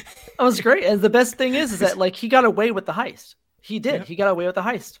all. That was great. And the best thing is that like he got away with the heist. He did. Yep. He got away with the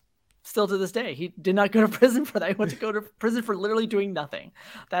heist. Still to this day. He did not go to prison for that. He went to go to prison for literally doing nothing.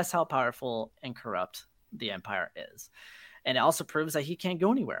 That's how powerful and corrupt the Empire is. And it also proves that he can't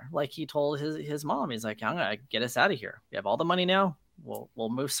go anywhere. Like he told his mom, he's like, I'm going to get us out of here. We have all the money now. We'll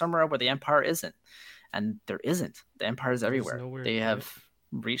move somewhere where the Empire isn't. And there isn't. The Empire is everywhere. They have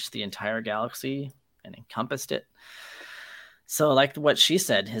reached the entire galaxy and encompassed it. So like what she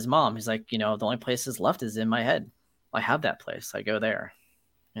said, his mom, he's like, the only place that's left is in my head. I have that place. I go there,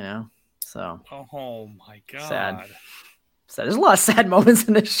 So. Oh my God. Sad. There's a lot of sad moments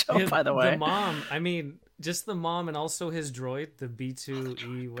in this show, by the way. The mom, just the mom and also his droid, the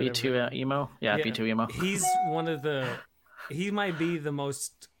B2E, whatever. B2 emo? Yeah, B2 emo. He's he might be the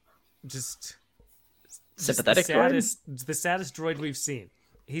most sympathetic the saddest droid we've seen.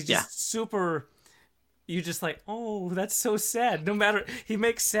 He's just super, you just like, oh, that's so sad. No matter, he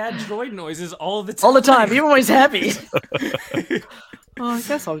makes sad droid noises all the time. Even when he's happy. Oh, I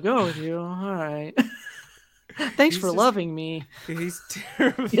guess I'll go with you. All right. Thanks for loving me. He's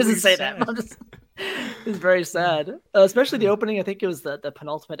terrible. He doesn't say that. It's very sad. Especially the opening. I think it was the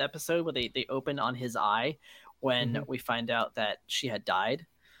penultimate episode where they open on his eye when we find out that she had died,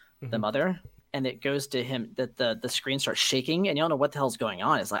 the mother. And it goes to him that the screen starts shaking and you don't know what the hell's going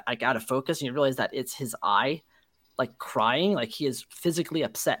on. It's like, I got to focus. And you realize that it's his eye, like crying, like he is physically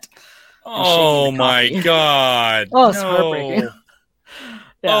upset. Oh my God. Oh, it's heartbreaking.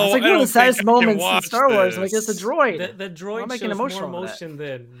 Yeah, it's like one of the saddest moments in Star Wars. Like it's a droid. The droid shows more emotion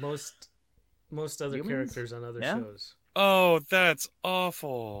than most other characters on other shows. Oh, that's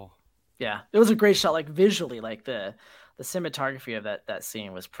awful. Yeah, it was a great shot. Like visually, like the cinematography of that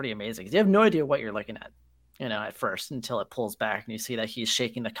scene was pretty amazing. You have no idea what you're looking at, at first until it pulls back and you see that he's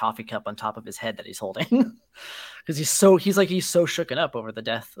shaking the coffee cup on top of his head that he's holding because he's so shooken up over the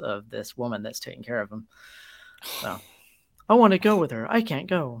death of this woman that's taking care of him. So. I want to go with her. I can't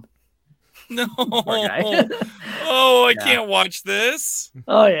go. No. I can't watch this.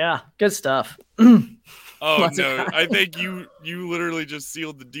 Oh yeah, good stuff. Oh no, I think you literally just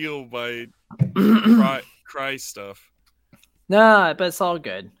sealed the deal by cry stuff. Nah, but it's all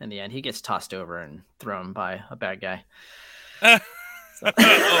good in the end. He gets tossed over and thrown by a bad guy.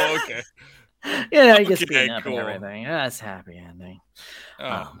 Oh, okay. Yeah, he gets beaten up and everything. That's happy ending.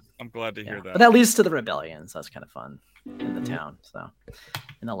 Oh, I'm glad to hear that. But that leads to the rebellion, so that's kind of fun in the town. So,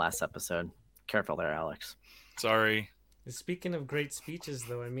 in the last episode, careful there, Alex. Sorry. Speaking of great speeches,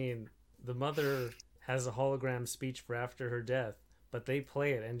 though, the mother has a hologram speech for after her death, but they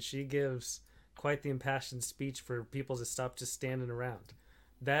play it, and she gives quite the impassioned speech for people to stop just standing around.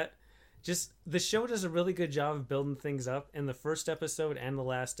 The show does a really good job of building things up. In the first episode and the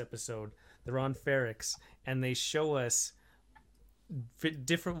last episode, they're on Ferrix, and they show us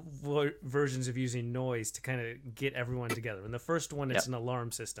different versions of using noise to kind of get everyone together. In the first one, it's an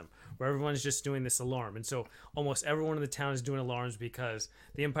alarm system where everyone's just doing this alarm, and so almost everyone in the town is doing alarms because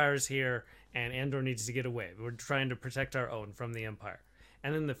the Empire is here and Andor needs to get away. We're trying to protect our own from the Empire.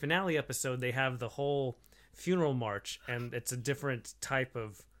 And then the finale episode, they have the whole funeral march, and it's a different type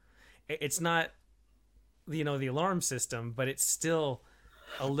of. It's not, the alarm system, but it's still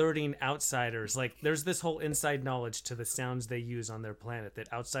alerting outsiders. Like, there's this whole inside knowledge to the sounds they use on their planet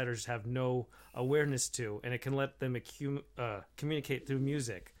that outsiders have no awareness to, and it can let them communicate through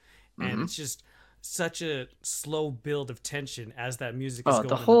music. And it's just such a slow build of tension as that music is going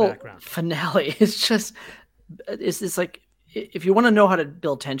the in whole the background. finale is just it's like, if you want to know how to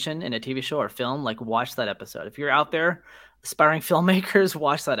build tension in a TV show or film, like, watch that episode. If you're out there, aspiring filmmakers,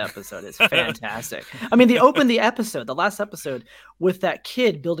 watch that episode. It's fantastic. I mean, they opened the last episode, with that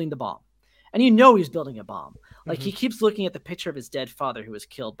kid building the bomb. And he's building a bomb. Like, he keeps looking at the picture of his dead father who was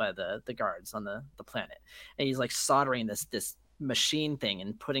killed by the guards on the planet. And he's like soldering this machine thing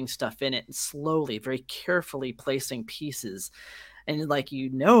and putting stuff in it, and slowly, very carefully placing pieces. And like,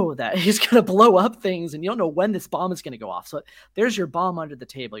 that he's going to blow up things, and you don't know when this bomb is going to go off. So there's your bomb under the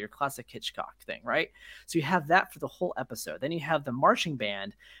table, your classic Hitchcock thing, right? So you have that for the whole episode. Then you have the marching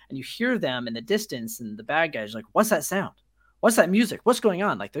band, and you hear them in the distance, and the bad guys are like, what's that sound? What's that music? What's going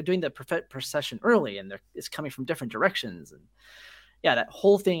on? Like, they're doing the procession early, and it's coming from different directions. And yeah, that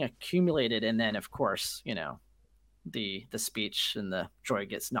whole thing accumulated. And then, of course, the speech, and the droid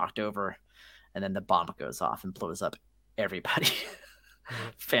gets knocked over, and then the bomb goes off and blows up everybody.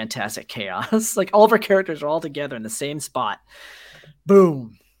 Fantastic chaos. Like, all of our characters are all together in the same spot.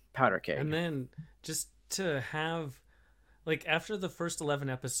 Boom. Powder keg. And then just to have, like, after the first 11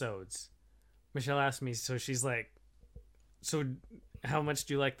 episodes, Michelle asked me, so she's like, so how much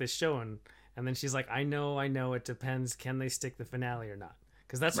do you like this show? And then she's like, I know, it depends. Can they stick the finale or not?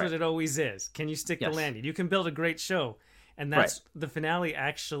 Because that's what it always is. Can you stick the landing? You can build a great show, and that's the finale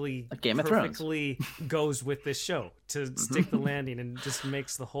actually perfectly goes with this show to stick the landing, and just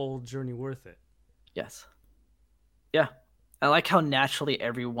makes the whole journey worth it. Yes. Yeah. I like how naturally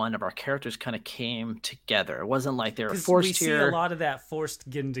every one of our characters kind of came together. It wasn't like they were forced here. We see a lot of that forced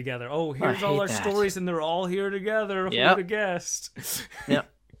getting together. Oh, here's all our stories, and they're all here together. Who would have guessed? Yep.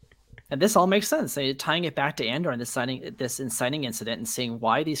 And this all makes sense. Tying it back to Andor and this inciting incident, and seeing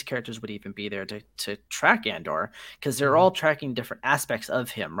why these characters would even be there to track Andor, because they're all tracking different aspects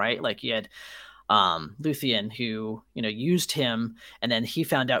of him, right? Like, you had Luthien, who used him, and then he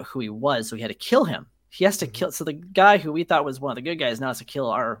found out who he was, so he had to kill him. He has to kill. So the guy who we thought was one of the good guys now has to kill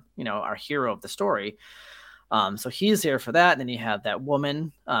our hero of the story. So he's there for that. And then you have that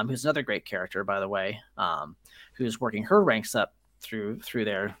woman, who's another great character, by the way, who's working her ranks up through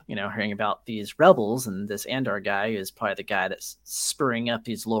there, hearing about these rebels, and this Andor guy is probably the guy that's spurring up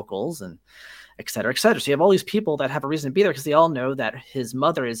these locals, and et cetera, et cetera. So you have all these people that have a reason to be there because they all know that his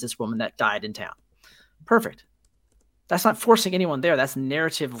mother is this woman that died in town. Perfect. That's not forcing anyone there. That's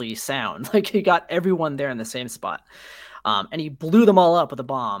narratively sound. Like, he got everyone there in the same spot. And he blew them all up with a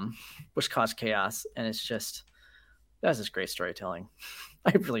bomb, which caused chaos. And that's just great storytelling.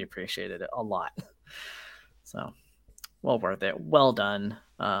 I really appreciated it a lot. So, well worth it. Well done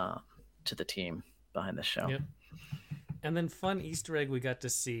to the team behind the show. Yep. And then fun Easter egg we got to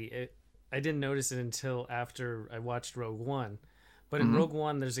see. I didn't notice it until after I watched Rogue One. But in Rogue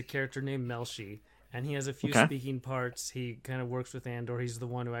One, there's a character named Melshi, and he has a few speaking parts. He kind of works with Andor. He's the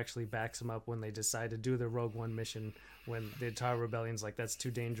one who actually backs him up when they decide to do the Rogue One mission, when the entire rebellion's like, that's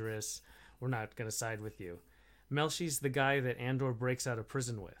too dangerous. We're not going to side with you. Melshi's the guy that Andor breaks out of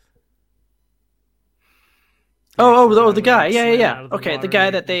prison with. The guy. Yeah. Okay, the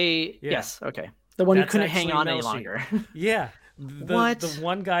guy that they... Yeah. Yes, okay. The one who couldn't hang on any longer. Yeah. What? The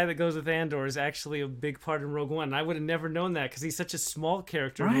one guy that goes with Andor is actually a big part in Rogue One. And I would have never known that because he's such a small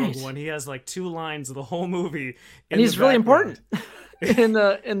character in Rogue One. He has like 2 lines of the whole movie. And he's really important in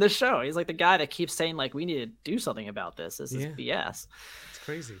the show. He's like the guy that keeps saying, like, we need to do something about this. This is BS. It's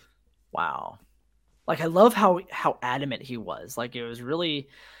crazy. Wow. Like, I love how adamant he was. Like, it was really...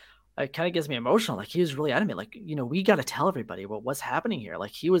 It kind of gets me emotional. Like, he was really adamant. Like, we got to tell everybody what's happening here.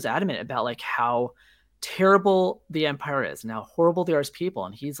 Like, he was adamant about like how terrible the Empire is and how horrible they are as people.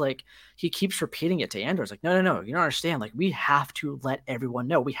 And he's like, he keeps repeating it to Andor. It's like, no, you don't understand. Like, we have to let everyone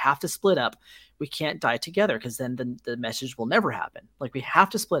know. We have to split up. We can't die together, because then the message will never happen. Like, we have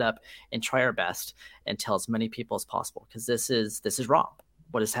to split up and try our best and tell as many people as possible, because this is wrong.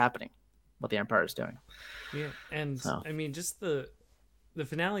 What is happening? What the Empire is doing. Yeah, and so. I mean, just the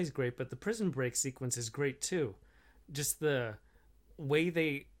finale is great, but the prison break sequence is great too. Just the way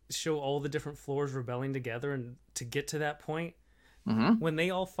they show all the different floors rebelling together, and to get to that point, When they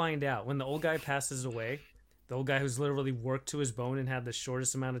all find out, when the old guy passes away, the old guy who's literally worked to his bone and had the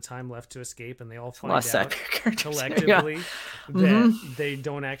shortest amount of time left to escape, and they all find out collectively that they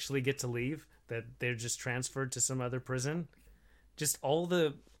don't actually get to leave, that they're just transferred to some other prison. Just all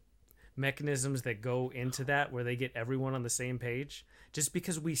the mechanisms that go into that, where they get everyone on the same page, just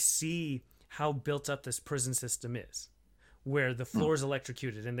because we see how built up this prison system is, where the floor is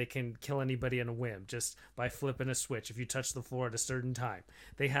electrocuted and they can kill anybody in a whim just by flipping a switch if you touch the floor at a certain time.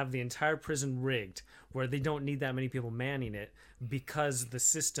 They have the entire prison rigged where they don't need that many people manning it because the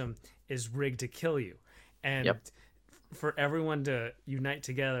system is rigged to kill you. And for everyone to unite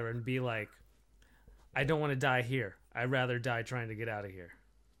together and be like, I don't want to die here. I'd rather die trying to get out of here.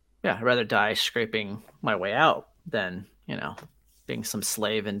 Yeah, I'd rather die scraping my way out than, being some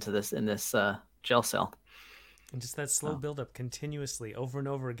slave in this jail cell. And just that slow buildup continuously over and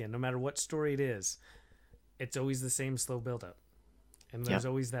over again, no matter what story it is, it's always the same slow buildup. And there's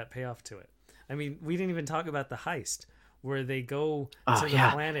always that payoff to it. I mean, we didn't even talk about the heist where they go to the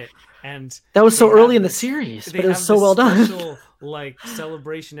planet, and that was so early in the series, but it was so well done. Special,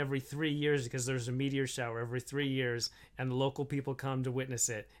 celebration every 3 years because there's a meteor shower every 3 years, and the local people come to witness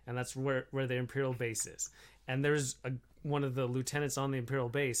it, and that's where the Imperial base is. And there's one of the lieutenants on the Imperial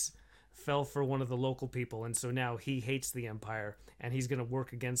base fell for one of the local people, and so now he hates the Empire and he's going to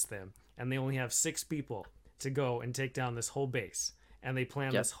work against them, and they only have 6 people to go and take down this whole base, and they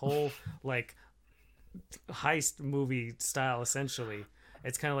plan this whole heist movie style. Essentially,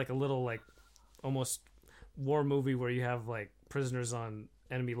 it's kind of like a little almost war movie where you have prisoners on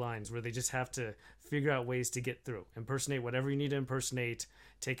enemy lines where they just have to figure out ways to get through, impersonate whatever you need to impersonate,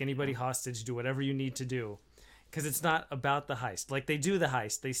 take anybody hostage, do whatever you need to do. Because it's not about the heist. They do the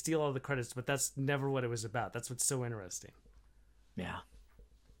heist, they steal all the credits, but that's never what it was about. That's what's so interesting. Yeah,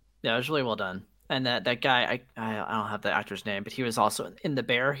 it was really well done. And that guy, I don't have the actor's name, but he was also in The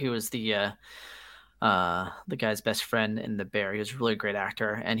Bear. He was the guy's best friend in The Bear. He was a really great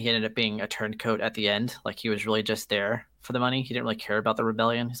actor, and he ended up being a turncoat at the end. He was really just there for the money. He didn't really care about the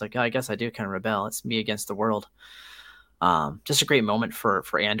rebellion. He's like, I guess I do kind of rebel. It's me against the world. Just a great moment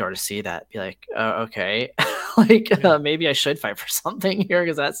for Andor to see that, be like, oh, okay. Maybe I should fight for something here,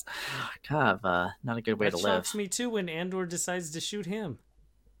 because that's kind of not a good way to live. That shocks me too when Andor decides to shoot him.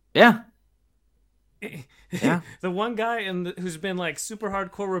 Yeah. The one guy who's been super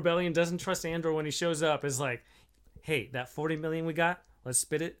hardcore rebellion, doesn't trust Andor when he shows up, is like, hey, that 40 million we got, let's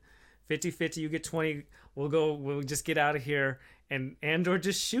split it 50-50, you get 20, we'll just get out of here. And Andor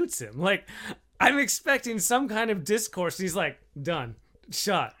just shoots him. I'm expecting some kind of discourse. He's like, done,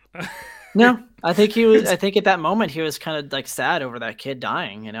 shot. No, I think he was. I think at that moment he was kind of sad over that kid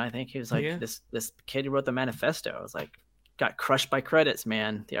dying. I think he was like, this kid who wrote the manifesto. I was like, got crushed by credits,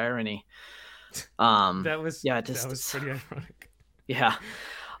 man. The irony. That was pretty ironic. Yeah.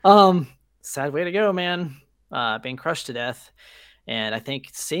 Sad way to go, man. Being crushed to death. And I think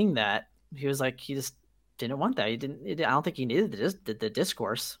seeing that, he was like, he just didn't want that. I don't think he needed the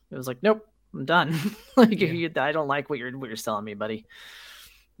discourse. It was like, nope, I'm done. I don't like what you're selling me, buddy.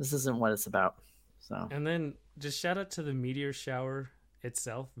 This isn't what it's about. So. And then just shout out to the meteor shower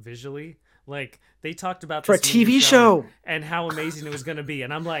itself visually. They talked about for this a TV show and how amazing it was going to be.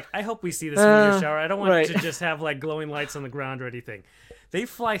 And I'm like, I hope we see this meteor shower. I don't want it to just have glowing lights on the ground or anything. They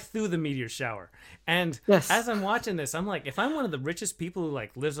fly through the meteor shower. And as I'm watching this, I'm like, if I'm one of the richest people who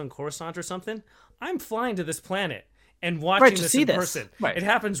lives on Coruscant or something, I'm flying to this planet and watching this in person. Right. It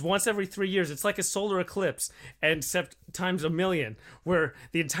happens once every 3 years. It's like a solar eclipse, except times 1,000,000, where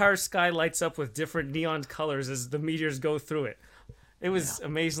the entire sky lights up with different neon colors as the meteors go through it. It was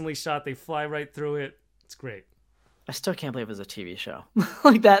amazingly shot. They fly right through it. It's great. I still can't believe it was a TV show.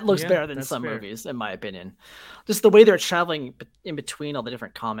 That looks better than some movies, in my opinion. Just the way they're traveling in between all the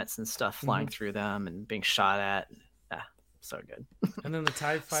different comets and stuff, flying through them and being shot at. So good. And then the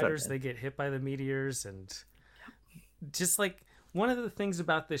TIE fighters, they get hit by the meteors, and just one of the things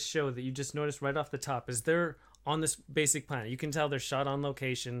about this show that you just noticed right off the top is they're on this basic planet. You can tell they're shot on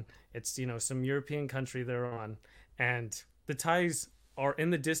location. It's, some European country they're on, and the TIEs are in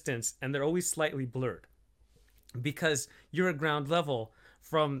the distance, and they're always slightly blurred because you're at ground level.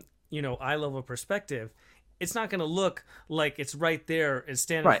 From eye level perspective, it's not going to look like it's right there and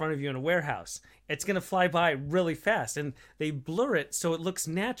stand in front of you in a warehouse. It's going to fly by really fast, and they blur it so it looks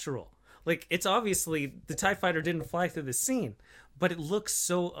natural. It's obviously the TIE fighter didn't fly through the scene, but it looks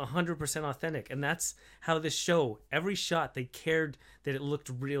so 100% authentic. And that's how this show, every shot, they cared that it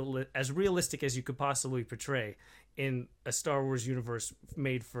looked as realistic as you could possibly portray in a Star Wars universe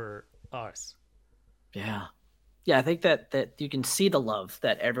made for us. Yeah. Yeah, I think that you can see the love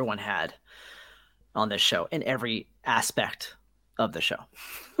that everyone had on this show in every aspect of the show.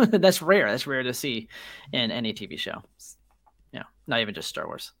 That's rare. That's rare to see in any TV show. Not even just Star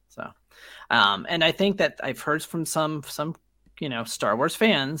Wars. So, and I think that I've heard from some Star Wars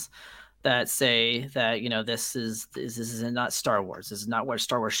fans that say that this is not Star Wars. This is not where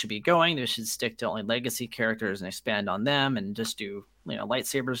Star Wars should be going. They should stick to only legacy characters and expand on them, and just do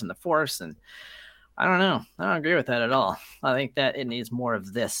lightsabers and the Force. And I don't know. I don't agree with that at all. I think that it needs more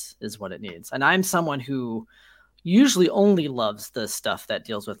of this is what it needs. And I'm someone who usually only loves the stuff that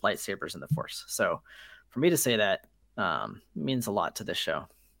deals with lightsabers and the Force. So for me to say that means a lot to this show.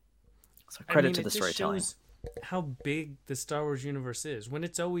 So credit to the storytelling. How big the Star Wars universe is. When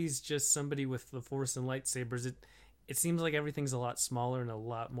it's always just somebody with the Force and lightsabers, it seems like everything's a lot smaller and a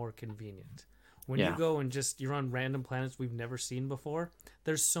lot more convenient. When you go and you're on random planets we've never seen before,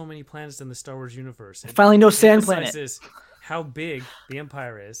 there's so many planets in the Star Wars universe. Finally, no sand planet. How big the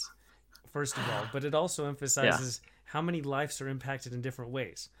Empire is, first of all, but it also emphasizes how many lives are impacted in different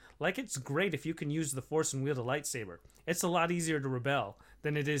ways. Like, it's great if you can use the Force and wield a lightsaber. It's a lot easier to rebel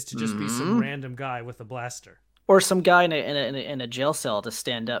than it is to just be some random guy with a blaster. Or some guy in a jail cell to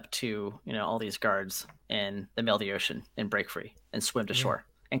stand up to all these guards in the middle of the ocean and break free and swim to shore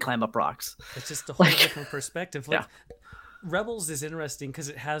and climb up rocks. It's just a whole different perspective. Rebels is interesting because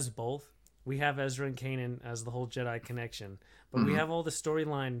it has both. We have Ezra and Kanan as the whole Jedi connection, but we have all the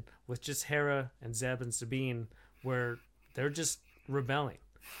storyline with just Hera and Zeb and Sabine where they're just rebelling.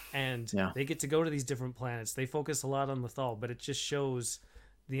 And they get to go to these different planets. They focus a lot on Lothal, but it just shows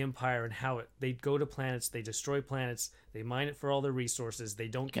the Empire and how they go to planets, they destroy planets, they mine it for all their resources, they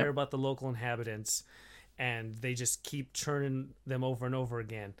don't care about the local inhabitants, and they just keep churning them over and over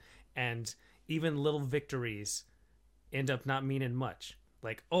again. And even little victories end up not meaning much.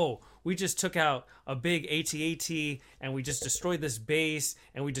 Like, oh, we just took out a big AT-AT and we just destroyed this base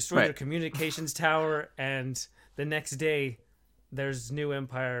and we destroyed their communications tower, and the next day there's new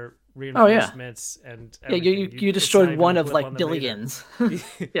Empire reinforcements and you destroyed one of like billions.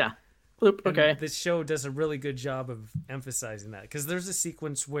 Okay. This show does a really good job of emphasizing that, because there's a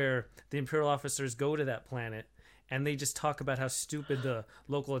sequence where the Imperial officers go to that planet and they just talk about how stupid the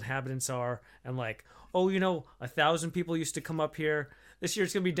local inhabitants are, and like, oh, 1,000 people used to come up here. This year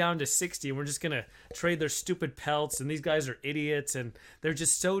it's going to be down to 60, and we're just going to trade their stupid pelts, and these guys are idiots, and they're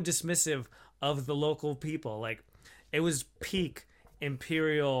just so dismissive of the local people. Like, it was peak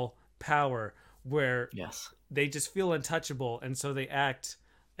Imperial power where they just feel untouchable, and so they act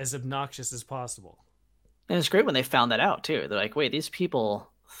as obnoxious as possible. And it's great when they found that out too. They're like, wait, these people,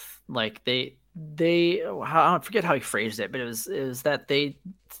 like they I forget how he phrased it, but it was that they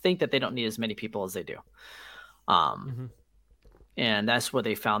think that they don't need as many people as they do. And that's where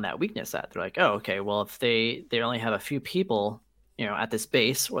they found that weakness at. They're like, oh, okay, well, if they only have a few people, at this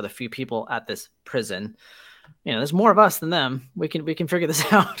base, or the few people at this prison, there's more of us than them. We can figure this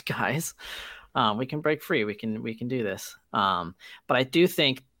out, guys. We can break free. We can do this. But I do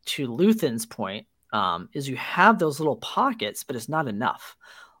think, to Luthen's point, is you have those little pockets, but it's not enough.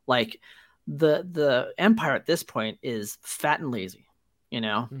 Like, the Empire at this point is fat and lazy.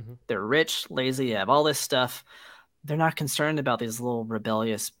 They're rich, lazy, they have all this stuff. They're not concerned about these little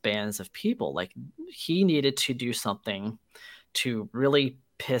rebellious bands of people. Like, he needed to do something to really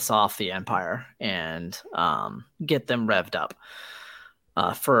piss off the Empire and get them revved up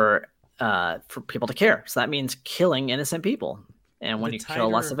for people to care. So that means killing innocent people. And when you kill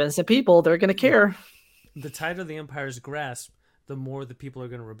lots of innocent people, they're going to care. The tighter the Empire's grasp, the more the people are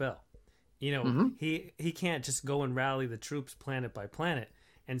going to rebel. He can't just go and rally the troops planet by planet.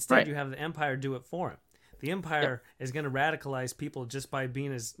 Instead, you have the Empire do it for him. The Empire is going to radicalize people just by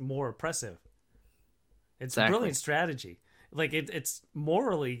being more oppressive. It's a brilliant strategy. Like, it's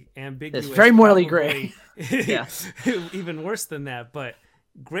morally ambiguous. It's very morally gray. Even worse than that, but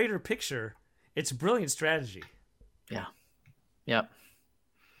greater picture, it's brilliant strategy. Yeah. Yep.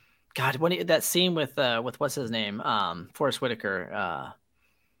 God, that scene with what's his name, Forrest Whitaker,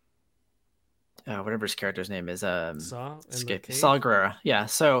 whatever his character's name is, Saw Gerrera. Yeah.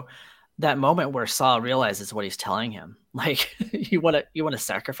 So that moment where Saw realizes what he's telling him, like, you want to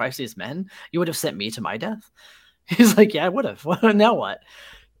sacrifice these men? You would have sent me to my death. He's like, yeah, I would have. Now what?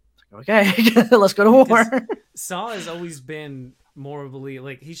 Okay, let's go to war. Saw has always been morally,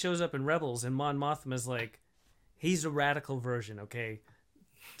 like, he shows up in Rebels, and Mon Mothma's like, he's a radical version, okay?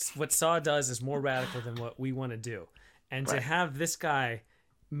 What Saw does is more radical than what we want to do. And to have this guy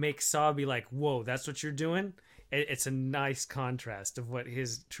make Saw be like, whoa, that's what you're doing? It's a nice contrast of what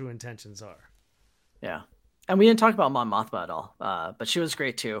his true intentions are. Yeah. And we didn't talk about Mon Mothma at all, but she was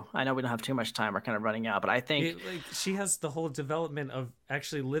great too. I know we don't have too much time. We're kind of running out, but I think she has the whole development of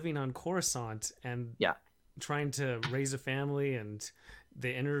actually living on Coruscant and trying to raise a family and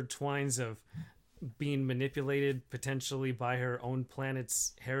the intertwines of being manipulated potentially by her own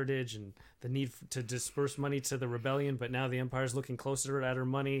planet's heritage and the need to disperse money to the rebellion, but now the Empire's looking closer at her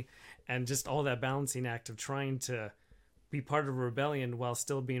money, and just all that balancing act of trying to be part of a rebellion while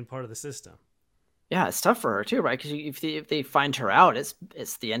still being part of the system. Yeah, it's tough for her too, right? Because if they find her out,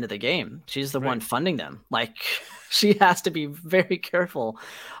 it's the end of the game. She's the one funding them. Like, she has to be very careful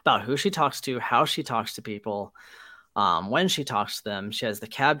about who she talks to, how she talks to people, when she talks to them. She has the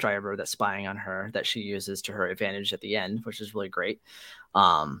cab driver that's spying on her that she uses to her advantage at the end, which is really great.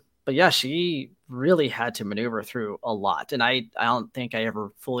 But yeah, she really had to maneuver through a lot, and I don't think I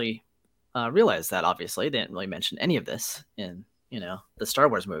ever fully realized that. Obviously, they didn't really mention any of this in the Star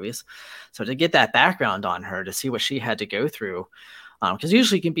Wars movies. So to get that background on her, to see what she had to go through, because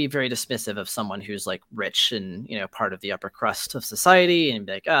usually you can be very dismissive of someone who's like rich and, part of the upper crust of society and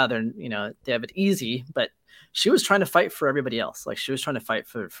be like, they're, they have it easy. But she was trying to fight for everybody else. Like, she was trying to fight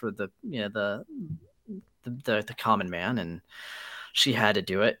for the common man, and she had to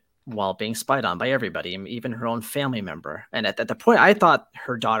do it while being spied on by everybody, even her own family member. And at the point, I thought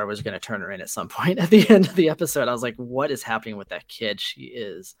her daughter was going to turn her in at some point at the end of the episode. I was like, what is happening with that kid? She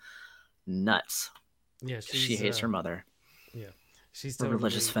is nuts. Yeah, she hates her mother. Yeah, she's a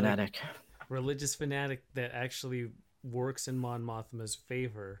religious fanatic. Religious fanatic that actually works in Mon Mothma's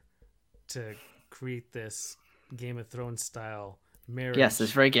favor to create this Game of Thrones style marriage. Yes,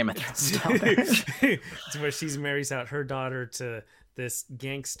 it's very Game of Thrones style marriage. It's where she marries out her daughter to this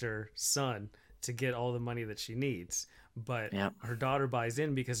gangster son to get all the money that she needs. But her daughter buys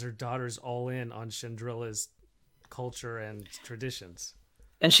in because her daughter's all in on Chandrilla's culture and traditions.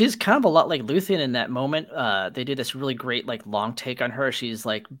 And she's kind of a lot like Luthien in that moment. They did this really great long take on her. She's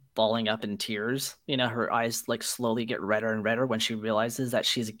like balling up in tears. Her eyes slowly get redder and redder when she realizes that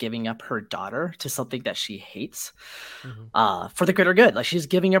she's giving up her daughter to something that she hates for the greater good. Like, she's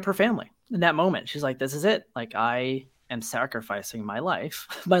giving up her family in that moment. She's like, this is it. Like, I am sacrificing my life,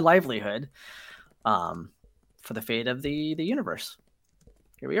 my livelihood, for the fate of the universe.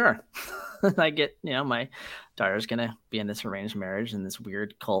 Here we are. I get, my daughter's going to be in this arranged marriage in this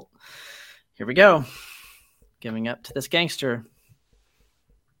weird cult. Here we go. Giving up to this gangster.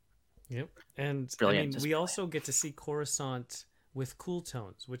 Yep. And brilliant. We also get to see Coruscant with cool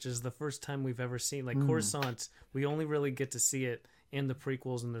tones, which is the first time we've ever seen. Coruscant, we only really get to see it in the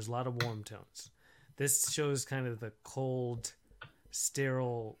prequels, and there's a lot of warm tones. This shows kind of the cold,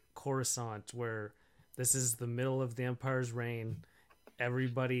 sterile Coruscant, where this is the middle of the Empire's reign.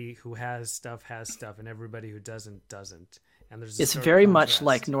 Everybody who has stuff, and everybody who doesn't. And it's very much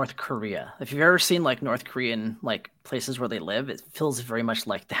like North Korea. If you've ever seen North Korean places where they live, it feels very much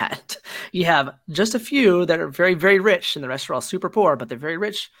like that. You have just a few that are very, very rich, and the rest are all super poor, but they're very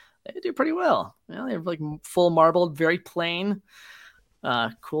rich. They do pretty well. They have full marbled, very plain,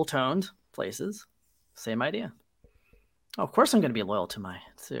 cool toned places. Same idea. Oh, of course I'm going to be loyal to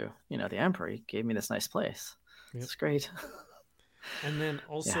the Emperor. He gave me this nice place. Yep. It's great. And then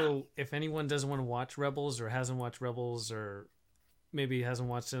also, if anyone doesn't want to watch Rebels or hasn't watched Rebels or maybe hasn't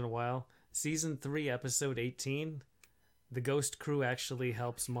watched it in a while, Season 3, Episode 18, the Ghost Crew actually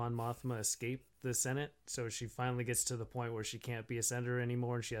helps Mon Mothma escape the Senate. So she finally gets to the point where she can't be a senator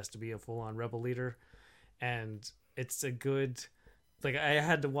anymore and she has to be a full-on rebel leader. And it's a good... I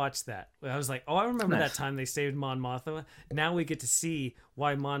had to watch that. I was like, I remember that time they saved Mon Mothma. Now we get to see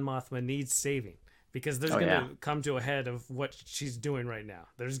why Mon Mothma needs saving. Because there's going to come to a head of what she's doing right now.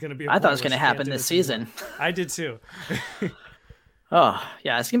 There's going to be. I thought it was going to happen this season. I did too. Oh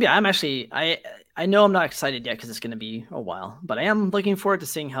yeah, it's gonna be. I'm actually. I know I'm not excited yet because it's going to be a while, but I am looking forward to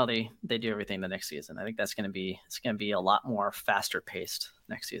seeing how they do everything the next season. I think it's going to be a lot more faster paced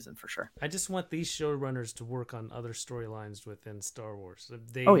next season for sure. I just want these showrunners to work on other storylines within Star Wars.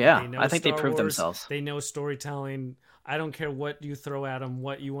 They I think they proved themselves. They know storytelling. I don't care what you throw at them,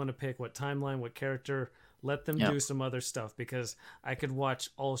 what you want to pick, what timeline, what character. Let them do some other stuff, because I could watch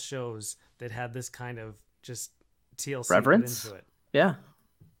all shows that had this kind of just TLC reverence into it.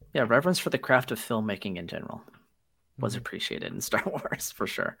 Yeah, reverence for the craft of filmmaking in general was appreciated in Star Wars for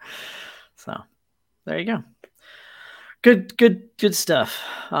sure. So there you go. Good stuff.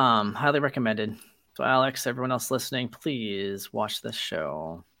 Highly recommended. So Alex, everyone else listening, please watch this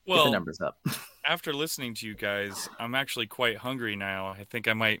show. Well, get the numbers up. After listening to you guys, I'm actually quite hungry now. I think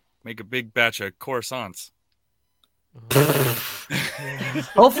I might make a big batch of croissants.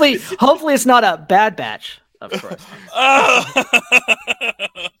 Hopefully it's not a bad batch of course.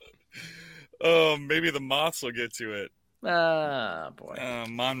 Oh, maybe the moths will get to it. Boy.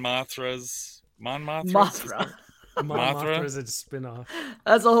 Mon Mothras. Mothra. Mothra is a spin-off.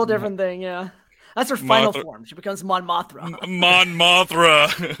 That's a whole different thing, yeah. That's her final Mothra. form. She becomes Mon Mothra. Mon Mothra.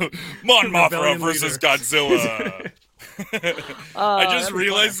 Mon Mothra Rebellion versus leader. Godzilla. I just that'd be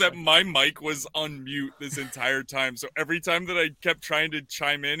realized fun, that my mic was on mute this entire time. So every time that I kept trying to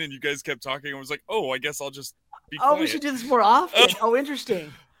chime in and you guys kept talking, I was like, oh, I guess I'll just be quiet. Oh, we should do this more often. Oh,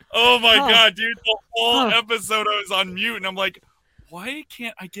 interesting. Oh my Huh. God, dude. The whole Huh. episode I was on mute and I'm like, why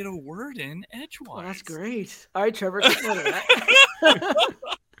can't I get a word in edgewise? Oh, that's great. All right, Trevor, keep note of that.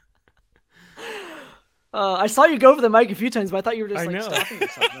 I saw you go for the mic a few times, but I thought you were just I like know. stopping or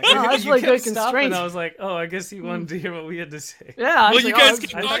something. Like, You oh, that's kept really good stopping, constraint. I was like, oh, I guess he wanted to hear what we had to say. Yeah. I Well, was you like, guys oh,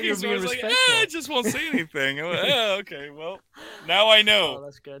 keep I thought talking, you were so I being was like, respectful. I just won't say anything. I'm like, okay, well, now I oh, know.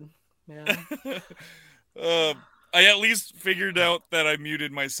 that's good. Yeah. I at least figured out that I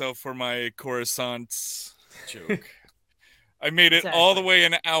muted myself for my Coruscant joke. I made it all the Exactly. way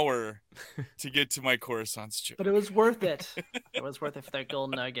an hour to get to my Coruscant joke. But it was worth it. It was worth it for that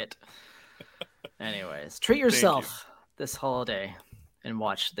gold nugget. Anyways, treat yourself this holiday and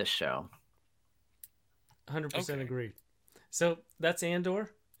watch this show. 100% Okay. agreed. So that's Andor.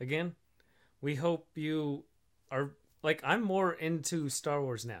 Again, we hope you are like, I'm more into Star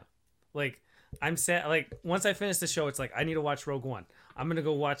Wars now. Like, I'm sad. Like, once I finish the show, it's like, I need to watch Rogue One. I'm going to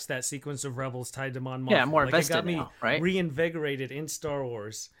go watch that sequence of Rebels tied to Mon Mothma. Yeah, more like, it invested got me now, right? reinvigorated in Star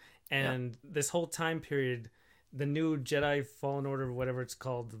Wars. And this whole time period, the new Jedi Fallen Order, whatever it's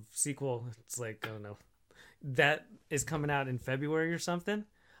called, the sequel, it's like, I don't know, that is coming out in February or something.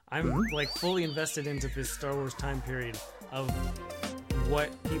 I'm like fully invested into this Star Wars time period of what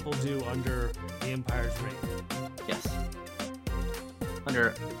people do under the Empire's reign. Yes.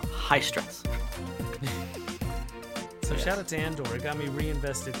 Under high stress. So Yes. shout out to Andor. It got me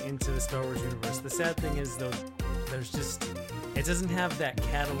reinvested into the Star Wars universe. The sad thing is, though, there's just, it doesn't have that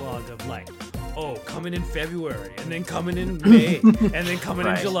catalog of like, oh, coming in February, and then coming in May, and then coming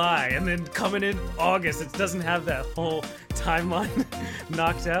in Right. July, and then coming in August. It doesn't have that whole timeline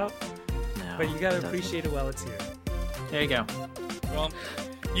knocked out. No, But you gotta it doesn't. appreciate it while it's here. There you go. Well,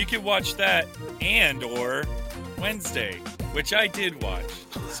 you can watch that and or Wednesday, which I did watch.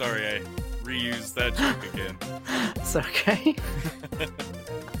 Sorry, I reused that joke again. It's okay.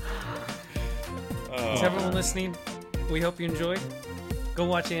 Oh. To everyone listening, we hope you enjoyed. Go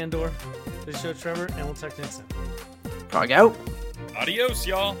watch Andor. This is Show Trevor, and we'll talk to you next time. Frog out. Adios,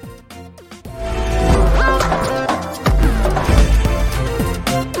 y'all.